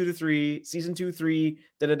season 2 to 3, season 2, 3,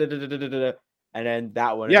 and then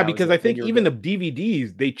that one. Yeah, because I think even the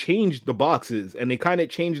DVDs they changed the boxes and they kind of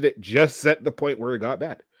changed it just at the point where it got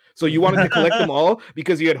bad. So you wanted to collect them all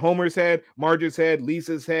because you had Homer's head, Marge's head,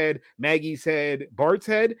 Lisa's head, Maggie's head, Bart's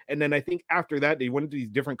head, and then I think after that they went into these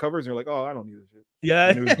different covers and you're like, oh, I don't need this shit.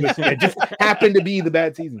 Yeah, it just happened to be the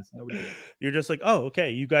bad seasons. You're just like, oh,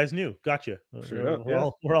 okay, you guys knew, gotcha.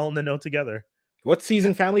 We're all in the know together. What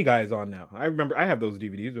season Family Guy is on now? I remember I have those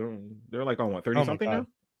DVDs. They're like on what 30 something now?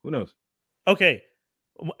 Who knows? Okay,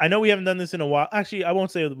 I know we haven't done this in a while. Actually, I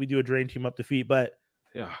won't say that we do a Dream Team Up defeat, but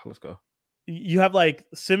yeah, let's go. You have like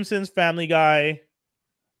Simpsons, Family Guy,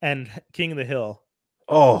 and King of the Hill.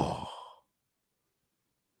 Oh,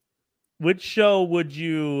 which show would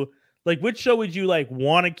you like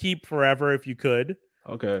want to keep forever if you could?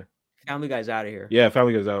 Okay, Family Guy's out of here. Yeah,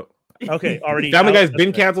 Family Guy's out. Okay, already. Family Guy's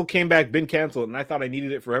been canceled, came back, been canceled, and I thought I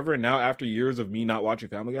needed it forever. And now, after years of me not watching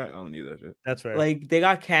Family Guy, I don't need that shit. That's right. Like they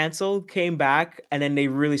got canceled, came back, and then they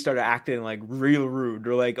really started acting like real rude.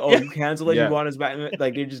 They're like, "Oh, you canceled it, you want us back?"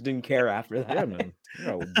 Like they just didn't care after that. Yeah, man.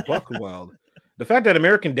 Buck wild. The fact that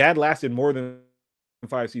American Dad lasted more than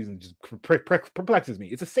 5 seasons just perplexes me.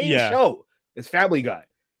 It's the same show as Family Guy.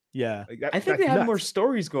 Yeah, I think they have more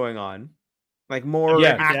stories going on, like more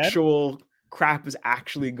actual crap is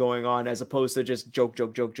actually going on as opposed to just joke.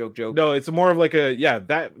 No, it's more of like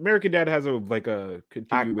that American Dad has a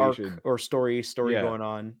continuation or story going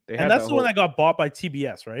on. And that's the one that got bought by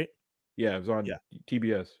TBS, right? Yeah, it was on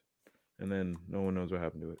TBS, and then no one knows what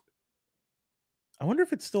happened to it. I wonder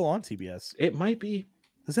if it's still on TBS. It might be.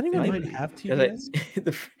 Does anyone even have TBS?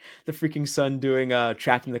 the freaking son doing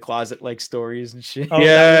trapped in the closet like stories and shit. Oh,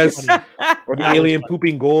 yes, or the alien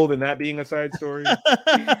pooping gold and that being a side story.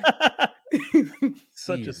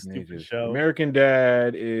 Such a stupid show. American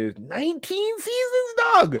Dad is 19 seasons,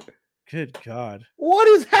 dog. Good God. What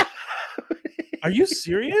is happening? Are you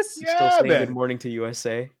serious? Still saying Good Morning to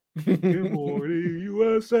USA. Good Morning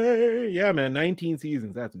USA. Yeah, man. 19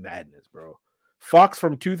 seasons. That's madness, bro. Fox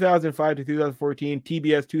from 2005 to 2014,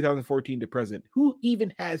 TBS 2014 to present. Who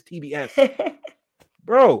even has TBS,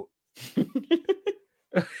 bro?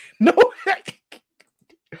 No,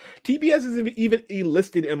 TBS isn't even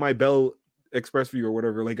listed in my Bell Express View or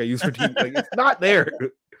whatever. Like I use for TV, like it's not there.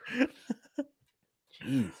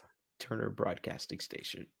 Jeez, Turner Broadcasting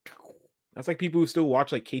Station. that's like people who still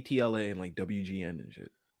watch like KTLA and like WGN and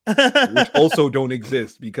shit, which also don't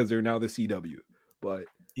exist because they're now the CW. But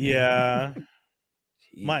yeah,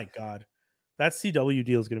 geez. my God, that CW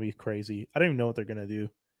deal is gonna be crazy. I don't even know what they're gonna do.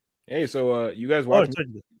 Hey, so you guys Oh, watch?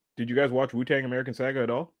 it's- Did you guys watch Wu-Tang American Saga at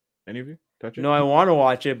all? Any of you touch it? No, I want to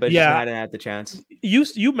watch it, but Yeah. just hadn't had the chance.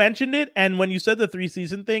 you mentioned it, and when you said the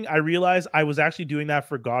 3-season thing, I realized I was actually doing that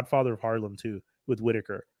for Godfather of Harlem too with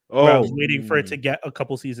Whitaker. Oh, Where I was waiting for it to get a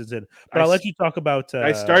couple seasons in. But I I'll let s- you talk about.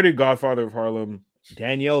 I started Godfather of Harlem.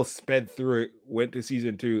 Danielle sped through it, went to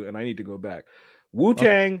season 2, and I need to go back.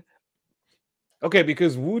 Wu-Tang. Okay,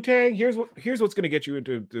 because Wu-Tang, here's what's gonna get you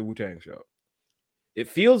into the Wu-Tang show. It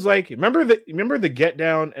feels like remember the Get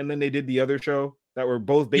Down, and then they did the other show that were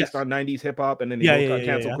both based Yes. on 90s hip hop, and then they Yeah, both yeah, got yeah,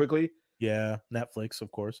 canceled yeah. quickly. Yeah, Netflix,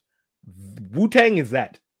 of course. Wu-Tang is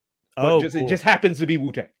that. But Oh, it cool. just happens to be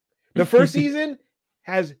Wu-Tang. The first season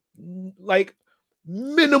has like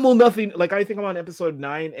minimal nothing. Like I think I'm on episode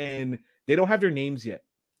 9 and they don't have their names yet.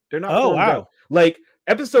 They're not. Oh, formed wow. out. Like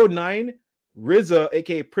episode 9, RZA,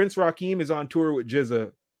 aka Prince Rakeem, is on tour with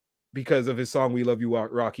GZA because of his song "We Love You,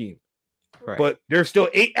 Rakeem." Right. But there's still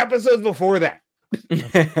 8 episodes before that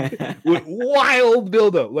with wild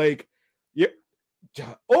buildup. Like, yeah,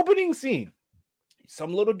 opening scene.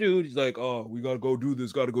 Some little dude, he's like, oh, we gotta go do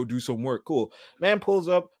this, gotta go do some work. Cool. Man pulls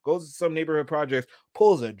up, goes to some neighborhood projects,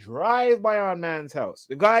 pulls a drive-by on man's house.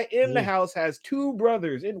 The guy in the Ooh. house has 2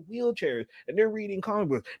 brothers in wheelchairs, and they're reading comic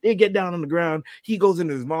books. They get down on the ground. He goes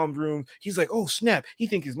into his mom's room. He's like, oh, snap. He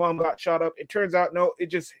thinks his mom got shot up. It turns out, no, it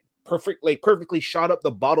just perfectly shot up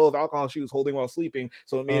the bottle of alcohol she was holding while sleeping.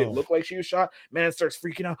 So it made it Oh. look like she was shot. Man starts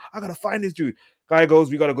freaking out. I gotta find this dude. Guy goes,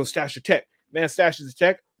 we gotta go stash the tech. Man stashes the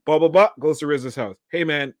tech. Blah, blah, blah, goes to RZA's house. Hey,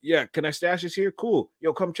 man, yeah, can I stash this here? Cool.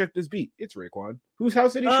 Yo, come check this beat. It's Raekwon. Whose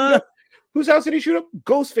house did he shoot up? Whose house did he shoot up?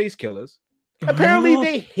 Ghostface Killers. Apparently,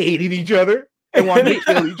 they hated each other and wanted to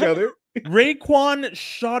kill each other. Raekwon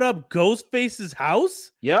shot up Ghostface's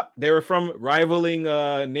house? Yep, they were from rivaling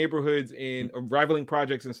neighborhoods in rivaling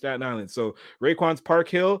projects in Staten Island. So Raekwon's Park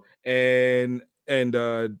Hill and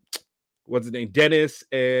what's his name? Dennis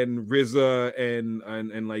and RZA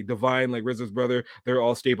and like Divine, like RZA's brother, they're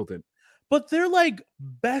all Stapleton. But they're like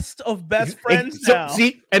best of best friends now.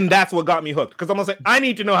 See, and that's what got me hooked because I'm like, I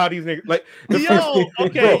need to know how these niggas like.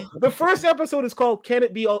 Okay. The first episode is called "Can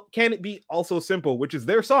It Be Also Simple," which is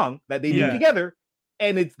their song that they do together,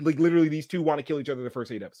 and it's like literally these two want to kill each other the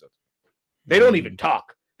first 8 episodes. They don't even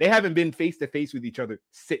talk. They haven't been face to face with each other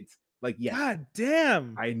since. Like, yeah, God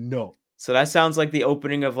damn. I know. So that sounds like the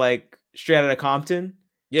opening of like Straight Outta Compton,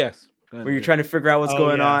 Yes, where you're trying to figure out what's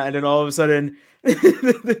going on, and then all of a sudden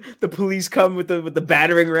the police come with the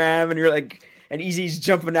battering ram, and you're like, and Eazy's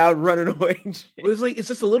jumping out, running away. It's like it's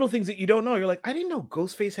just the little things that you don't know. You're like, I didn't know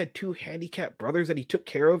Ghostface had 2 handicapped brothers that he took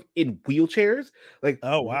care of in wheelchairs. Like,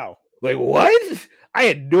 Oh, wow. Like what? I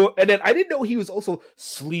had no, and then I didn't know he was also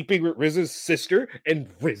sleeping with RZA's sister, and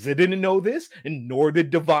RZA didn't know this, and nor did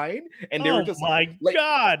Divine, and they were just my like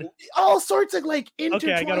God. all sorts of like Okay, I gotta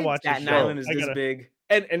intertwined watch this Staten show. Island is I this gotta- big.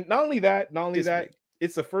 And not only that, This big.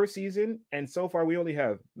 it's the first season, and so far we only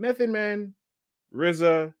have Method Man,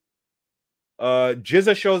 RZA,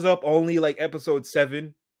 GZA shows up only like episode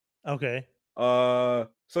 7. Okay. So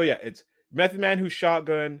yeah, it's Method Man who's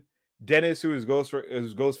Shotgun, Dennis who is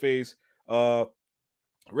Ghostface,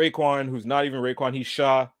 Raekwon who's not even Raekwon, he's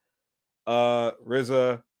Shaw,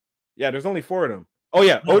 RZA. Yeah, there's only 4 of them. Oh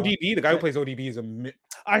yeah, No. ODB, the guy who plays ODB is a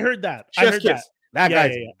I heard that. I Chef's heard kiss. That Yeah,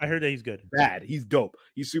 guy's yeah. I heard that he's good. bad. He's dope.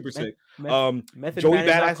 He's super sick. Method Joey Man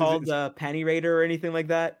is Badass not is- called Panty Raider or anything like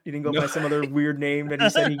that. He didn't go No. by some other weird name that he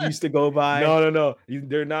said he used to go by. No.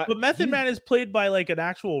 They're not. But Method he's- Man is played by like an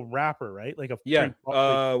actual rapper, right? Like a Yeah. pretty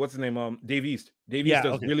like- What's his name? Dave East. Dave Yeah, East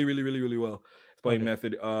does okay. really well. He's playing Okay.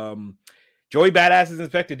 Method. Joey Badass is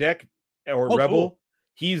Inspector Deck or Oh, Rebel. cool.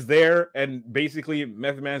 He's there, and basically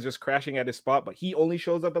Method Man's just crashing at his spot, but he only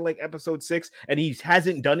shows up in like episode 6, and he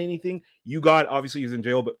hasn't done anything. You got obviously he's in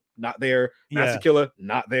jail, but not there. Master Yeah. Killer,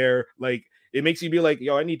 not there. Like it makes you be like,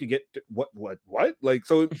 yo, I need to get to, what? Like,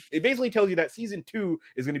 so it basically tells you that season 2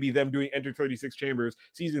 is going to be them doing Enter 36 Chambers.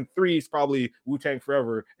 Season 3 is probably Wu-Tang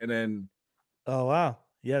Forever, and then. Oh wow.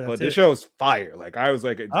 Yeah, But that's this it. show's fire. Like I was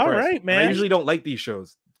like, All impressed. right, And I man. usually don't like these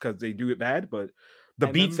shows because they do it bad, but the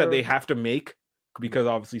I beats that they remember- have to make because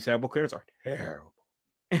obviously sample clearance are terrible.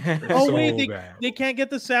 Oh so wait, bad. they can't get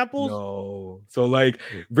the samples. No. So like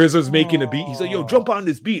RZA's making a beat. He's like, yo, jump on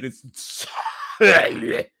this beat. It's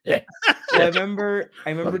Well, I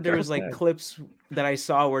remember there was like Okay. clips that I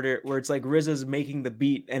saw where it's like RZA's making the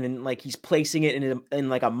beat and then like he's placing it in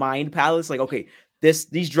like a mind palace. Like, okay,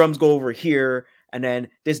 these drums go over here, and then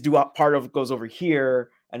this doo-wop part of it goes over here,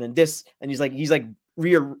 and then this, and he's like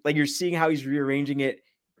you're seeing how he's rearranging it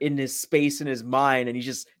in his space in his mind, and he's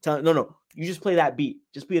just telling no, you just play that beat,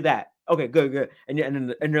 just play that. Okay, good.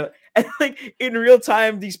 And like in real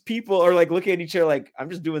time, these people are like looking at each other like, I'm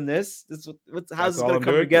just doing this. How's this all gonna I'm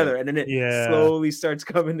come doing? together? And then it Yeah. slowly starts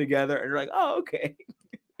coming together, and you're like, oh, okay.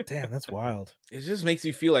 Damn, that's wild. It just makes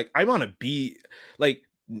me feel like I'm on a beat. Like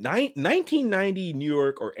 1990 New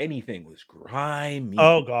York or anything was grimy.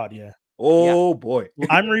 Oh god, yeah. Oh boy.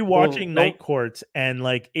 I'm rewatching no- Night Court, and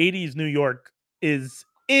like 80s New York is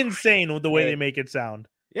insane with the way Hey. they make it sound.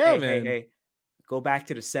 Yeah, hey, man. hey, go back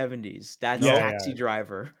to the 70s. That's Yeah, Taxi yeah.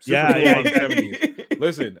 Driver. Yeah, Super yeah, Bowl yeah. 70s.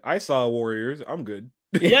 Listen, I saw Warriors. I'm good.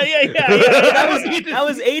 Yeah. that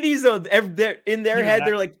was 80s though. In their Even head, that-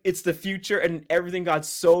 they're like, it's the future, and everything got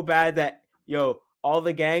so bad that all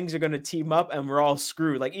the gangs are gonna team up, and we're all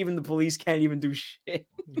screwed. Like even the police can't even do shit.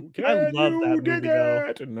 I love that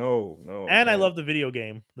movie, though. No. And I man. love the video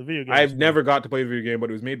game. The video game. I've never got to play the video game, but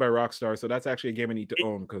it was made by Rockstar, so that's actually a game I need to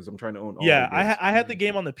own because I'm trying to own all Yeah, their games. I had the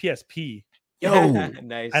game on the PSP, Yo,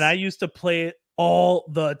 Nice. and I used to play it all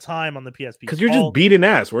the time on the PSP. because you're All- just beating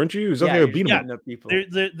ass, weren't you? It was something you're to beat 'em just up. beating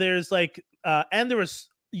up people. there's like and there was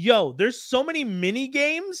there's so many mini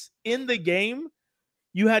games in the game.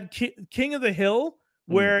 You had King of the Hill,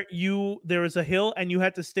 where there was a hill and you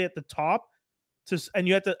had to stay at the top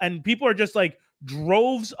and people are just like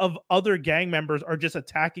droves of other gang members are just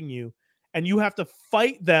attacking you, and you have to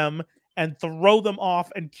fight them and throw them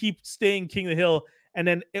off and keep staying King of the Hill. And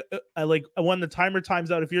then like when the timer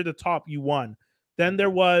times out, if you're the top, you won. Then there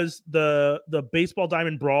was the baseball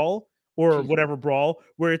diamond brawl or whatever brawl,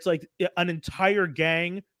 where it's like an entire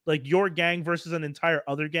gang, like your gang versus an entire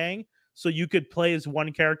other gang. So you could play as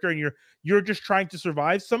one character and you're just trying to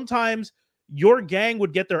survive. Sometimes your gang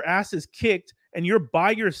would get their asses kicked and you're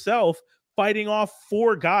by yourself fighting off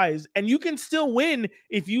 4 guys, and you can still win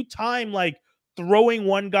if you time like throwing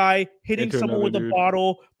one guy, hitting Into someone with another a dude.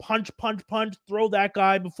 bottle, punch, throw that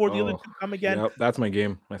guy before the other Oh, two come again. Yep, that's my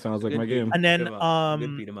game. That sounds like Good my game. game. And then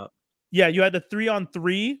Good beat 'em up. yeah, you had the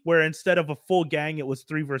 3-on-3 where instead of a full gang, it was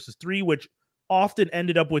 3 versus 3, which often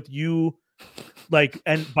ended up with you like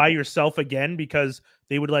and by yourself again because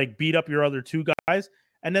they would like beat up your other 2 guys.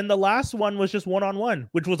 And then the last one was just 1-on-1,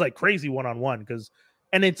 which was like crazy 1-on-1 because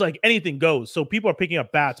and it's like anything goes. So people are picking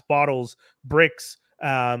up bats, bottles, bricks.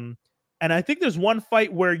 And I think there's one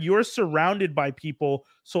fight where you're surrounded by people.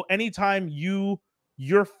 So anytime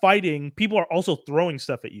you're fighting, people are also throwing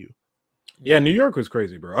stuff at you. Yeah, New York was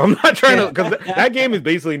crazy, bro. I'm not trying to because that game is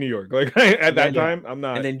basically New York. Like at that Yeah. time, I'm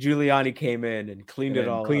not. And then Giuliani came in and cleaned it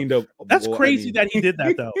all cleaned up. up. That's well, I crazy mean, that he did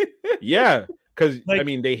that though. Yeah, because I Like-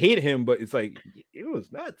 mean they hate him, but it's like it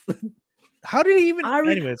was nuts. How did he even? I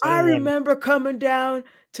remember coming down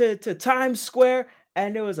to Times Square,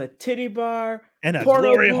 and there was a titty bar, and a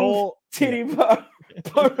porno glory booth, hole. titty bar,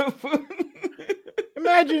 porno booth.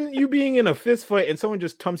 Imagine you being in a fist fight and someone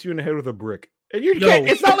just tumps you in the head with a brick. And you No. can't,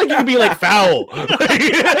 it's not like you can be like foul. You know what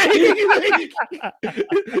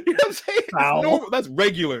I'm saying? It's Foul. normal. That's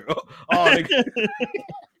regular. Like,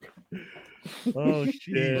 Oh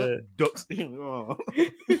shit! ducks. Oh.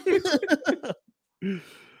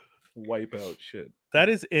 Wipe out shit. That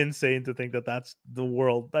is insane to think that that's the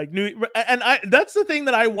world. Like that's the thing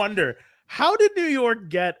that I wonder. How did New York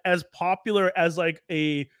get as popular as like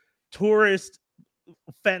a tourist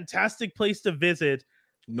fantastic place to visit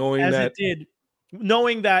Knowing as that it did,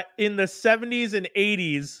 knowing that in the 70s and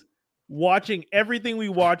 80s, watching everything we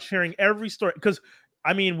watch, hearing every story. Because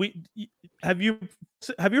I mean, have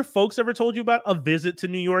your folks ever told you about a visit to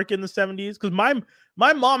New York in the 70s? Because my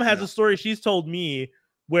mom has a story she's told me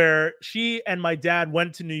where she and my dad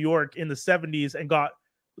went to New York in the 70s and got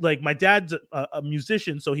like my dad's a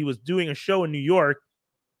musician, so he was doing a show in New York,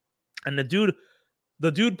 and the dude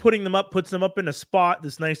putting them up puts them up in a spot,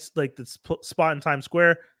 this nice like this spot in Times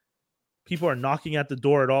Square. People are knocking at the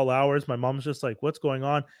door at all hours. My mom's just like, "What's going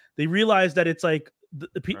on?" They realize that it's like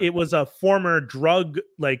it was a former drug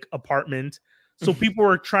like apartment, so people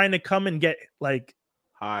were trying to come and get like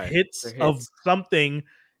hits of something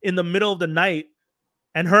in the middle of the night.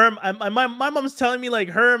 And my mom's telling me like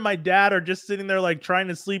her and my dad are just sitting there like trying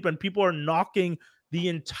to sleep, and people are knocking the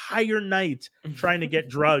entire night trying to get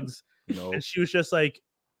drugs. No. And she was just like,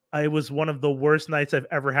 "I was one of the worst nights I've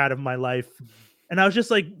ever had of my life." And I was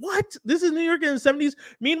just like, what? This is New York in the 70s.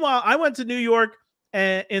 Meanwhile, I went to New York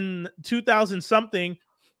in 2000 something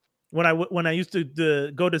when I used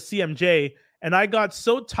to go to CMJ, and I got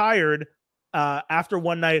so tired after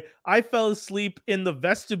one night, I fell asleep in the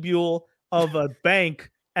vestibule of a bank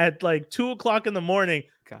at like 2:00 in the morning.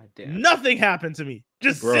 God damn. Nothing happened to me.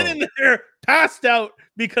 Just sitting there, passed out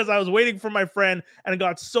because I was waiting for my friend and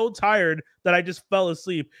got so tired that I just fell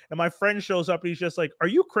asleep. And my friend shows up and he's just like, "Are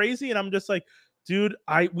you crazy?" And I'm just like, "Dude,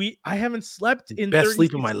 I haven't slept in best 36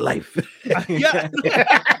 sleep of my life." Yeah.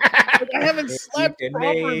 I haven't slept You can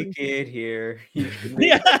properly. make it here. You can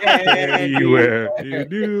Yeah. make it Anywhere you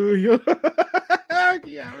do.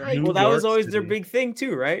 Yeah, right. New Well, that was York always their City. big thing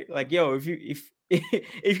too, right? Like, yo, if you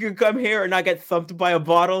could come here and not get thumped by a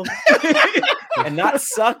bottle and not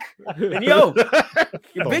suck, then yo,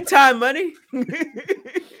 you're big time money.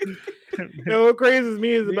 You know what crazes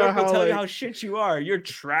me is New about York will how, tell like, you how shit you are. You're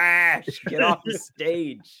trash. Get off the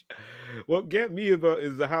stage. what get me about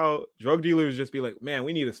is how drug dealers just be like, man,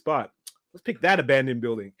 we need a spot. Let's pick that abandoned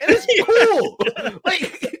building. And it's cool.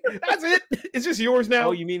 Like, that's it. It's just yours now.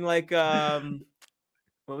 Oh, you mean like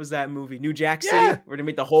what was that movie? New Jack City, Yeah. where they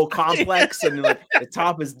make the whole complex, and like the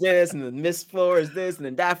top is this, and the this floor is this, and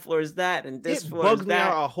then that floor is that, and this It floor bugs is me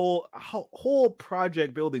that. out. A whole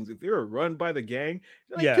project buildings. If they're run by the gang,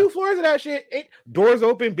 like Yeah. 2 floors of that shit, doors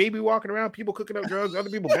open, baby walking around, people cooking up drugs, other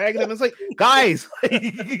people bagging them. It's like, guys,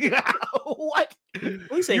 what?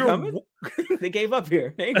 Police ain't You're coming. They gave up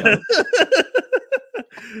here. They ain't coming.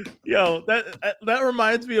 Yo, that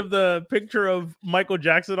reminds me of the picture of Michael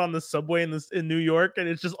Jackson on the subway in New York, and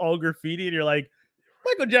it's just all graffiti, and you're like,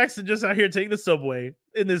 Michael Jackson just out here taking the subway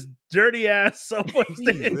in this dirty ass subway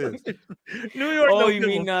station. Jesus. New York. Oh, no you give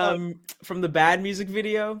a mean fuck. from the Bad music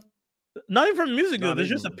video? Not even from music video. Not There's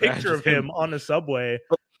just a even Bad, picture of just him. him on the subway.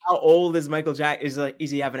 How old is Michael Jackson?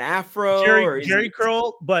 Is he have an afro? or is Jerry he...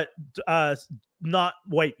 curl, but not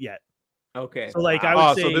white yet. Okay. So like I Oh,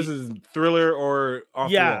 would say, so this is Thriller or Off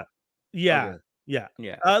the yeah, Wall? yeah, Okay. yeah.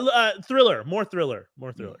 Yeah. Thriller, more thriller.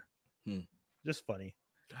 Hmm. Just funny.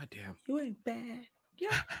 God damn. You ain't bad. You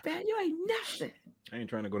ain't bad. You ain't nothing. I ain't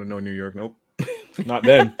trying to go to New York. Nope. Not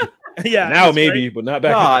then. Yeah, Now that's maybe, right. but not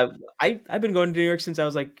back. No, I've been going to New York since I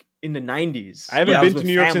was like in the 90s. I haven't But been was to with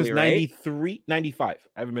New York family, since right? 93, 95.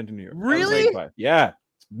 I haven't been to New York. I was Really? 95. Yeah.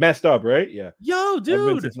 It's messed up, right? Yeah. Yo, I haven't been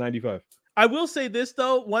dude. since 95. I will say this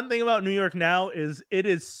though. One thing about New York now is it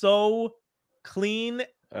is so clean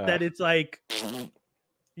that it's like,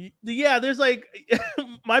 yeah. There's like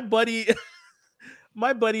my buddy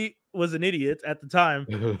was an idiot at the time,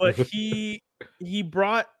 but he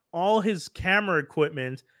brought all his camera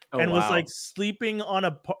equipment Oh, and was wow. like sleeping on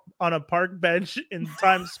a park bench in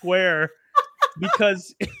Times Square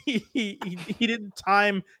because he didn't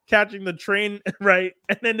time catching the train right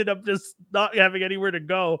and ended up just not having anywhere to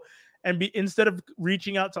go. And instead of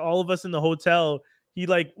reaching out to all of us in the hotel, he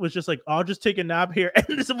like was just like, I'll just take a nap here.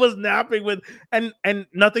 And this was napping with and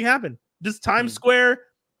nothing happened. Just Times Square,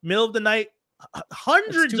 middle of the night,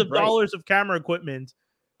 hundreds too of bright. dollars of camera equipment.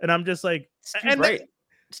 And I'm just like, It's too and bright.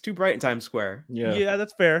 It's too bright in Times Square. yeah,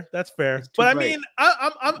 that's fair. That's fair. It's too But I bright. mean,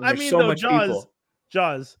 I There's mean, so though, much Jaws,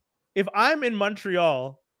 people. if I'm in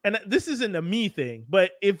Montreal, and this isn't a me thing,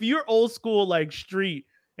 but if you're old school like street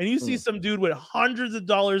and you see some dude with hundreds of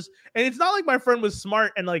dollars, and it's not like my friend was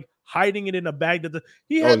smart and like hiding it in a bag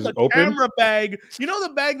he had is the it open? camera bag. You know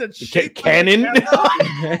the bag that's shaped like a Canon?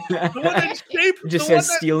 camera? The one that's shaped. Just the one says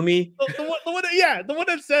that- steal me. the one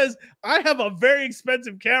that says I have a very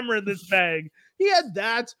expensive camera in this bag. He had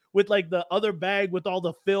that with like the other bag with all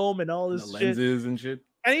the film and all The this shit. lenses and shit.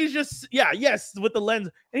 And he's just with the lens,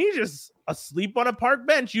 and he's just asleep on a park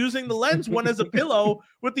bench using the lens one as a pillow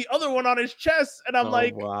with the other one on his chest. And I'm Oh,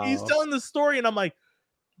 like, he's wow. telling the story, and I'm like,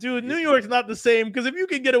 dude, New York's not the same because if you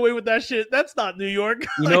can get away with that shit, that's not New York.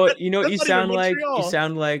 You know what? You know what That's you not even sound like? Montreal. You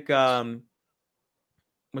sound like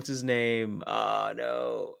what's his name?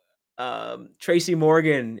 No. Tracy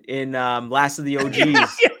Morgan in Last of the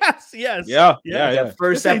OGs. yes. Yeah. The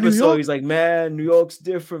first This ain't New episode, York. he's like, "Man, New York's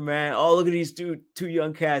different, man. Oh, look at these two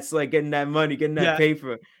young cats like getting that money, getting that Yeah.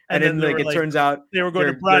 paper." And And, then then they like were it like- turns out They were going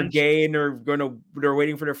they're, to brunch. they're gay and they're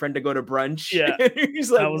waiting for their friend to go to brunch. Yeah. He's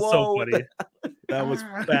like, That was "Whoa, so what funny. the-" That was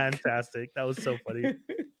fantastic. That was so funny.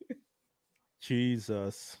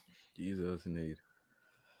 Jesus. Jesus, indeed.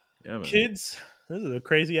 Yeah, man. Kids, this is a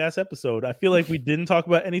crazy ass episode. I feel like we didn't talk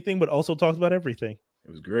about anything, but also talked about everything.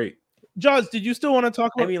 It was great. Jaws, did you still want to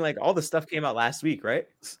talk I about mean, like all the stuff came out last week, right?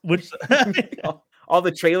 which? all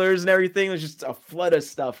the trailers and everything. There's just a flood of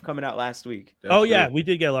stuff coming out last week. That's Oh yeah, true. we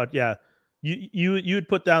did get a lot. Yeah, you had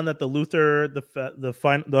put down that the Luther,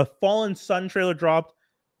 the Fallen Sun trailer dropped.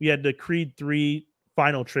 We had the Creed 3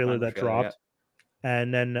 final trailer that dropped.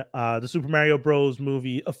 And then the Super Mario Bros.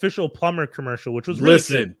 Movie official plumber commercial, which was really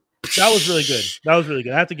good. That was really good. That was really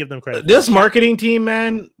good. I have to give them credit. This marketing team,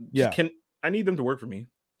 man, Yeah. I need them to work for me.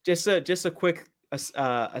 Just a quick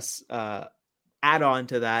add-on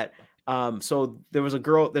to that. So there's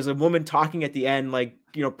a woman talking at the end, like,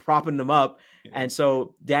 you know, propping them up. Yeah. And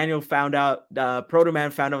so Daniel found out, Proto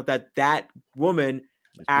Man found out that woman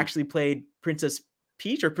actually played Princess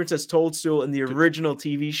Peach or Princess Toadstool in the original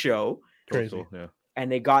TV show. Crazy. Yeah.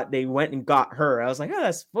 And they went and got her. I was like, oh,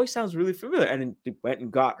 that voice sounds really familiar. And then they went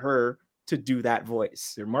and got her to do that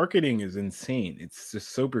voice. Their marketing is insane. It's just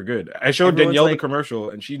super good. I showed Everyone's Danielle like- the commercial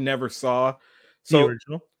and she never saw. The So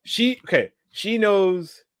original. she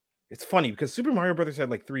knows. It's funny because Super Mario Brothers had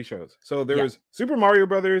like 3 shows. So there Yeah. was Super Mario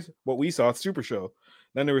Brothers, what we saw, Super Show.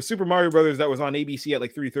 Then there was Super Mario Brothers that was on ABC at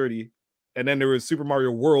like 3:30, and then there was Super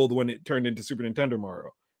Mario World when it turned into Super Nintendo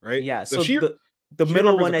Mario, right? Yeah. So she the she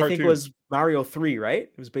middle remembers one, the I think, cartoon. was Mario 3, right?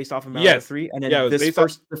 It was based off of Mario Yes. 3. And then Yeah, it was the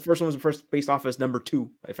based first one was based off as number 2,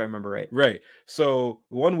 if I remember right. right. So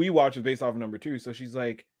the one we watched was based off of number 2. So she's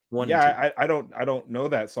like, 1 and 2. yeah, I don't know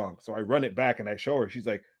that song. So I run it back and I show her. She's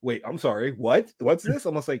like, wait, I'm sorry, what? What's this? I'm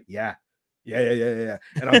almost like, yeah. And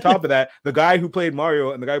on top of that, the guy who played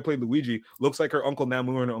Mario and the guy who played Luigi looks like her Uncle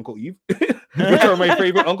Namu and her Uncle Eve, which are my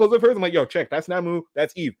favorite uncles of hers. I'm like, yo, check, that's Namu,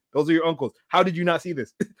 that's Eve. Those are your uncles. How did you not see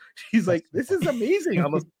this? She's like, this is amazing.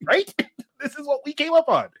 I'm like, right? This is what we came up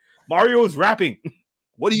on. Mario is rapping.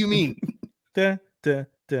 What do you mean? Da, da,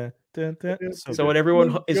 da, da, da. So what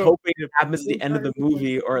everyone is hoping happens at the end of the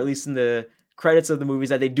movie, or at least in the credits of the movie, is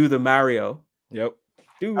that they do the Mario. Yep.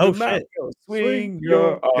 Do Oh, the Mario. shit. Swing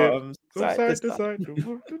your arms From side side to to side.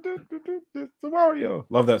 side. The Mario.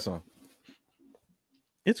 Love that song.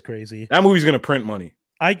 It's crazy. That movie's gonna print money.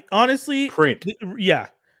 I honestly, Print. yeah,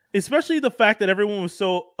 especially the fact that everyone was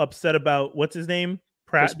so upset about what's his name,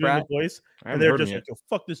 Pratt Chris doing Pratt? the voice, I and haven't they're heard him just yet. like, "Yo,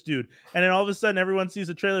 fuck this dude," and then all of a sudden, everyone sees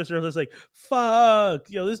the trailer, so they're just like,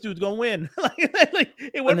 "Fuck, yo, this dude's gonna win." like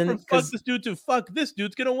it went then, from "fuck 'cause- this dude" to "fuck this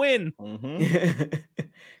dude's gonna win." Mhm.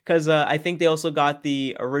 Because I think they also got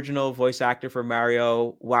the original voice actor for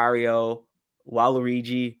Mario, Wario,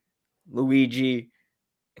 Waluigi, Luigi.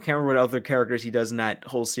 I can't remember what other characters he does in that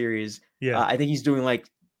whole series. Yeah, I think he's doing like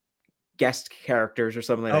guest characters or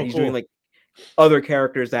something like Oh, that. He's doing cool. like other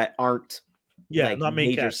characters that aren't yeah, like not main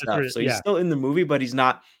major cast. stuff. So he's yeah, still in the movie, but he's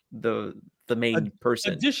not the main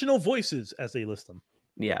person. additional voices as they list them.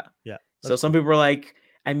 Yeah. Yeah, So that's some people are like,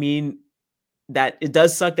 I mean, that it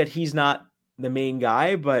does suck that he's not the main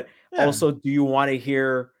guy, but Yeah. also, do you want to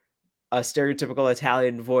hear a stereotypical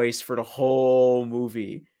Italian voice for the whole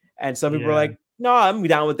movie? And some people are Yeah. like, no, I'm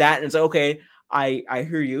down with that. And it's like, okay, I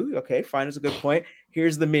hear you. Okay, fine, it's a good point.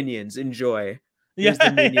 Here's the minions. Enjoy. Here's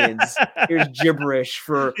the minions. Here's gibberish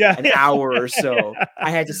for Yeah. an hour or so. I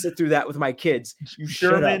had to sit through that with my kids. You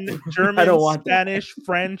German, shut up. German, I don't want that. Spanish,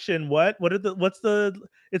 French, and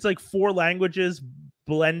it's like 4 languages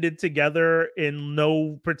blended together in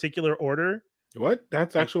no particular order. What?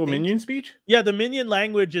 That's actual think- minion speech? Yeah, the minion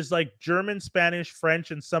language is like German, Spanish,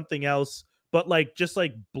 French, and something else, but like just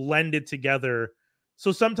like blended together.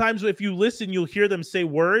 So sometimes if you listen, you'll hear them say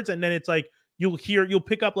words, and then it's like you'll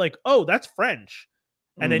pick up like, oh, that's French,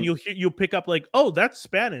 and then you'll pick up like, oh, that's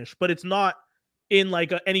Spanish, but it's not in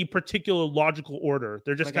like any particular logical order.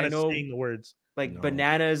 They're just Like, I kind of know- saying the words. Like No.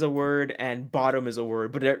 banana is a word and bottom is a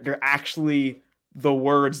word, but they're actually the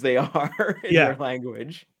words they are in Yeah. their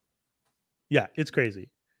language. Yeah, it's crazy.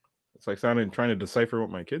 It's like trying to decipher what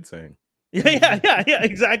my kid's saying. Yeah,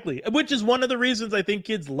 exactly. Which is one of the reasons I think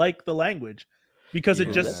kids like the language, because it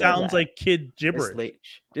Yeah. just Said sounds that. like kid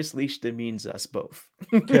gibberish. This leash demeans us both.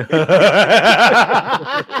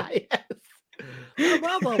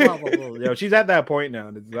 Yo, she's at that point now,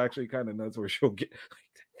 and it's actually kind of nuts where she'll get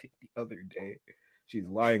like the other day. She's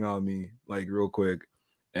lying on me like real quick,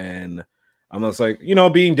 and I'm just like,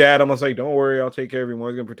 being dad, I'm just like, don't worry, I'll take care of you. I'm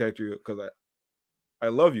always gonna protect you because I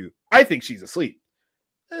love you. I think she's asleep.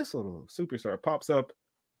 This little superstar pops up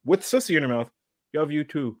with sissy in her mouth. Love you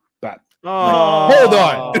too. But hold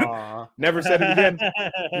on. Never said it again.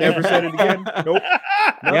 Never said it again. Nope.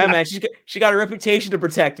 Yeah, man, she got a reputation to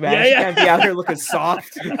protect, man. Yeah, She yeah. can't be out here looking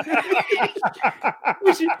soft.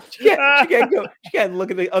 she can't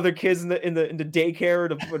look at the other kids in the daycare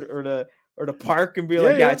or the park and be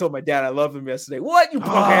like, Yeah. I told my dad I love him yesterday. What, you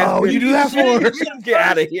punk ass? Oh, you do that for? Get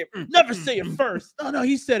out of here. Never say it first. No,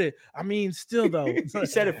 he said it. I mean, still though, He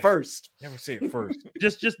said it first. Never say it first.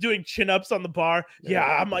 just doing chin ups on the bar. Yeah,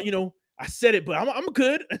 I'm I said it, but I'm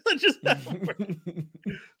good. Just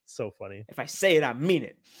So funny. If I say it, I mean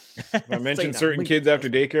it. If I mention certain kids after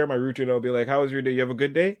daycare, my routine, I'll be like, "How was your day? You have a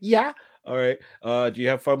good day? Yeah. All right. Do you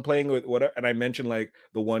have fun playing with whatever?" And I mentioned like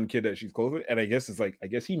the one kid that she's close with, and I guess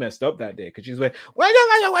he messed up that day because she's like, Yeah.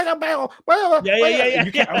 I'm like,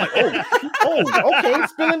 oh, okay,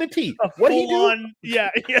 spilling the tea. What he do? Yeah.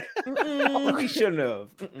 We shouldn't have.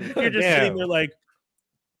 You're just sitting there like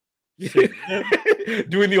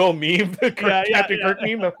doing the old meme, the Captain Kirk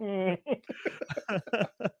meme.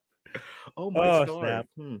 Oh my snap.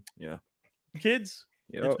 Yeah. Kids,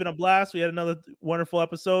 it's been a blast. We had another wonderful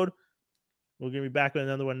episode. We're gonna be back with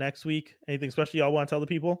another one next week. Anything special y'all want to tell the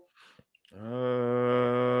people?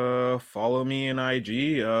 Follow me in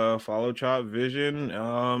IG, follow Chop Vision.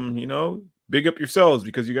 Big up yourselves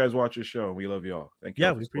because you guys watch this show. We love y'all. Thank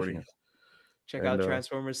you for supporting us. Check out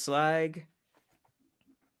Transformers Slag.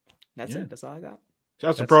 That's it. That's all I got.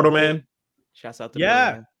 Shouts to Proto Man. Shouts out to Proto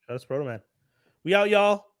Man. Shouts to Proto Man. We out,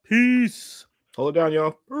 y'all. Peace. Hold it down,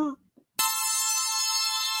 y'all.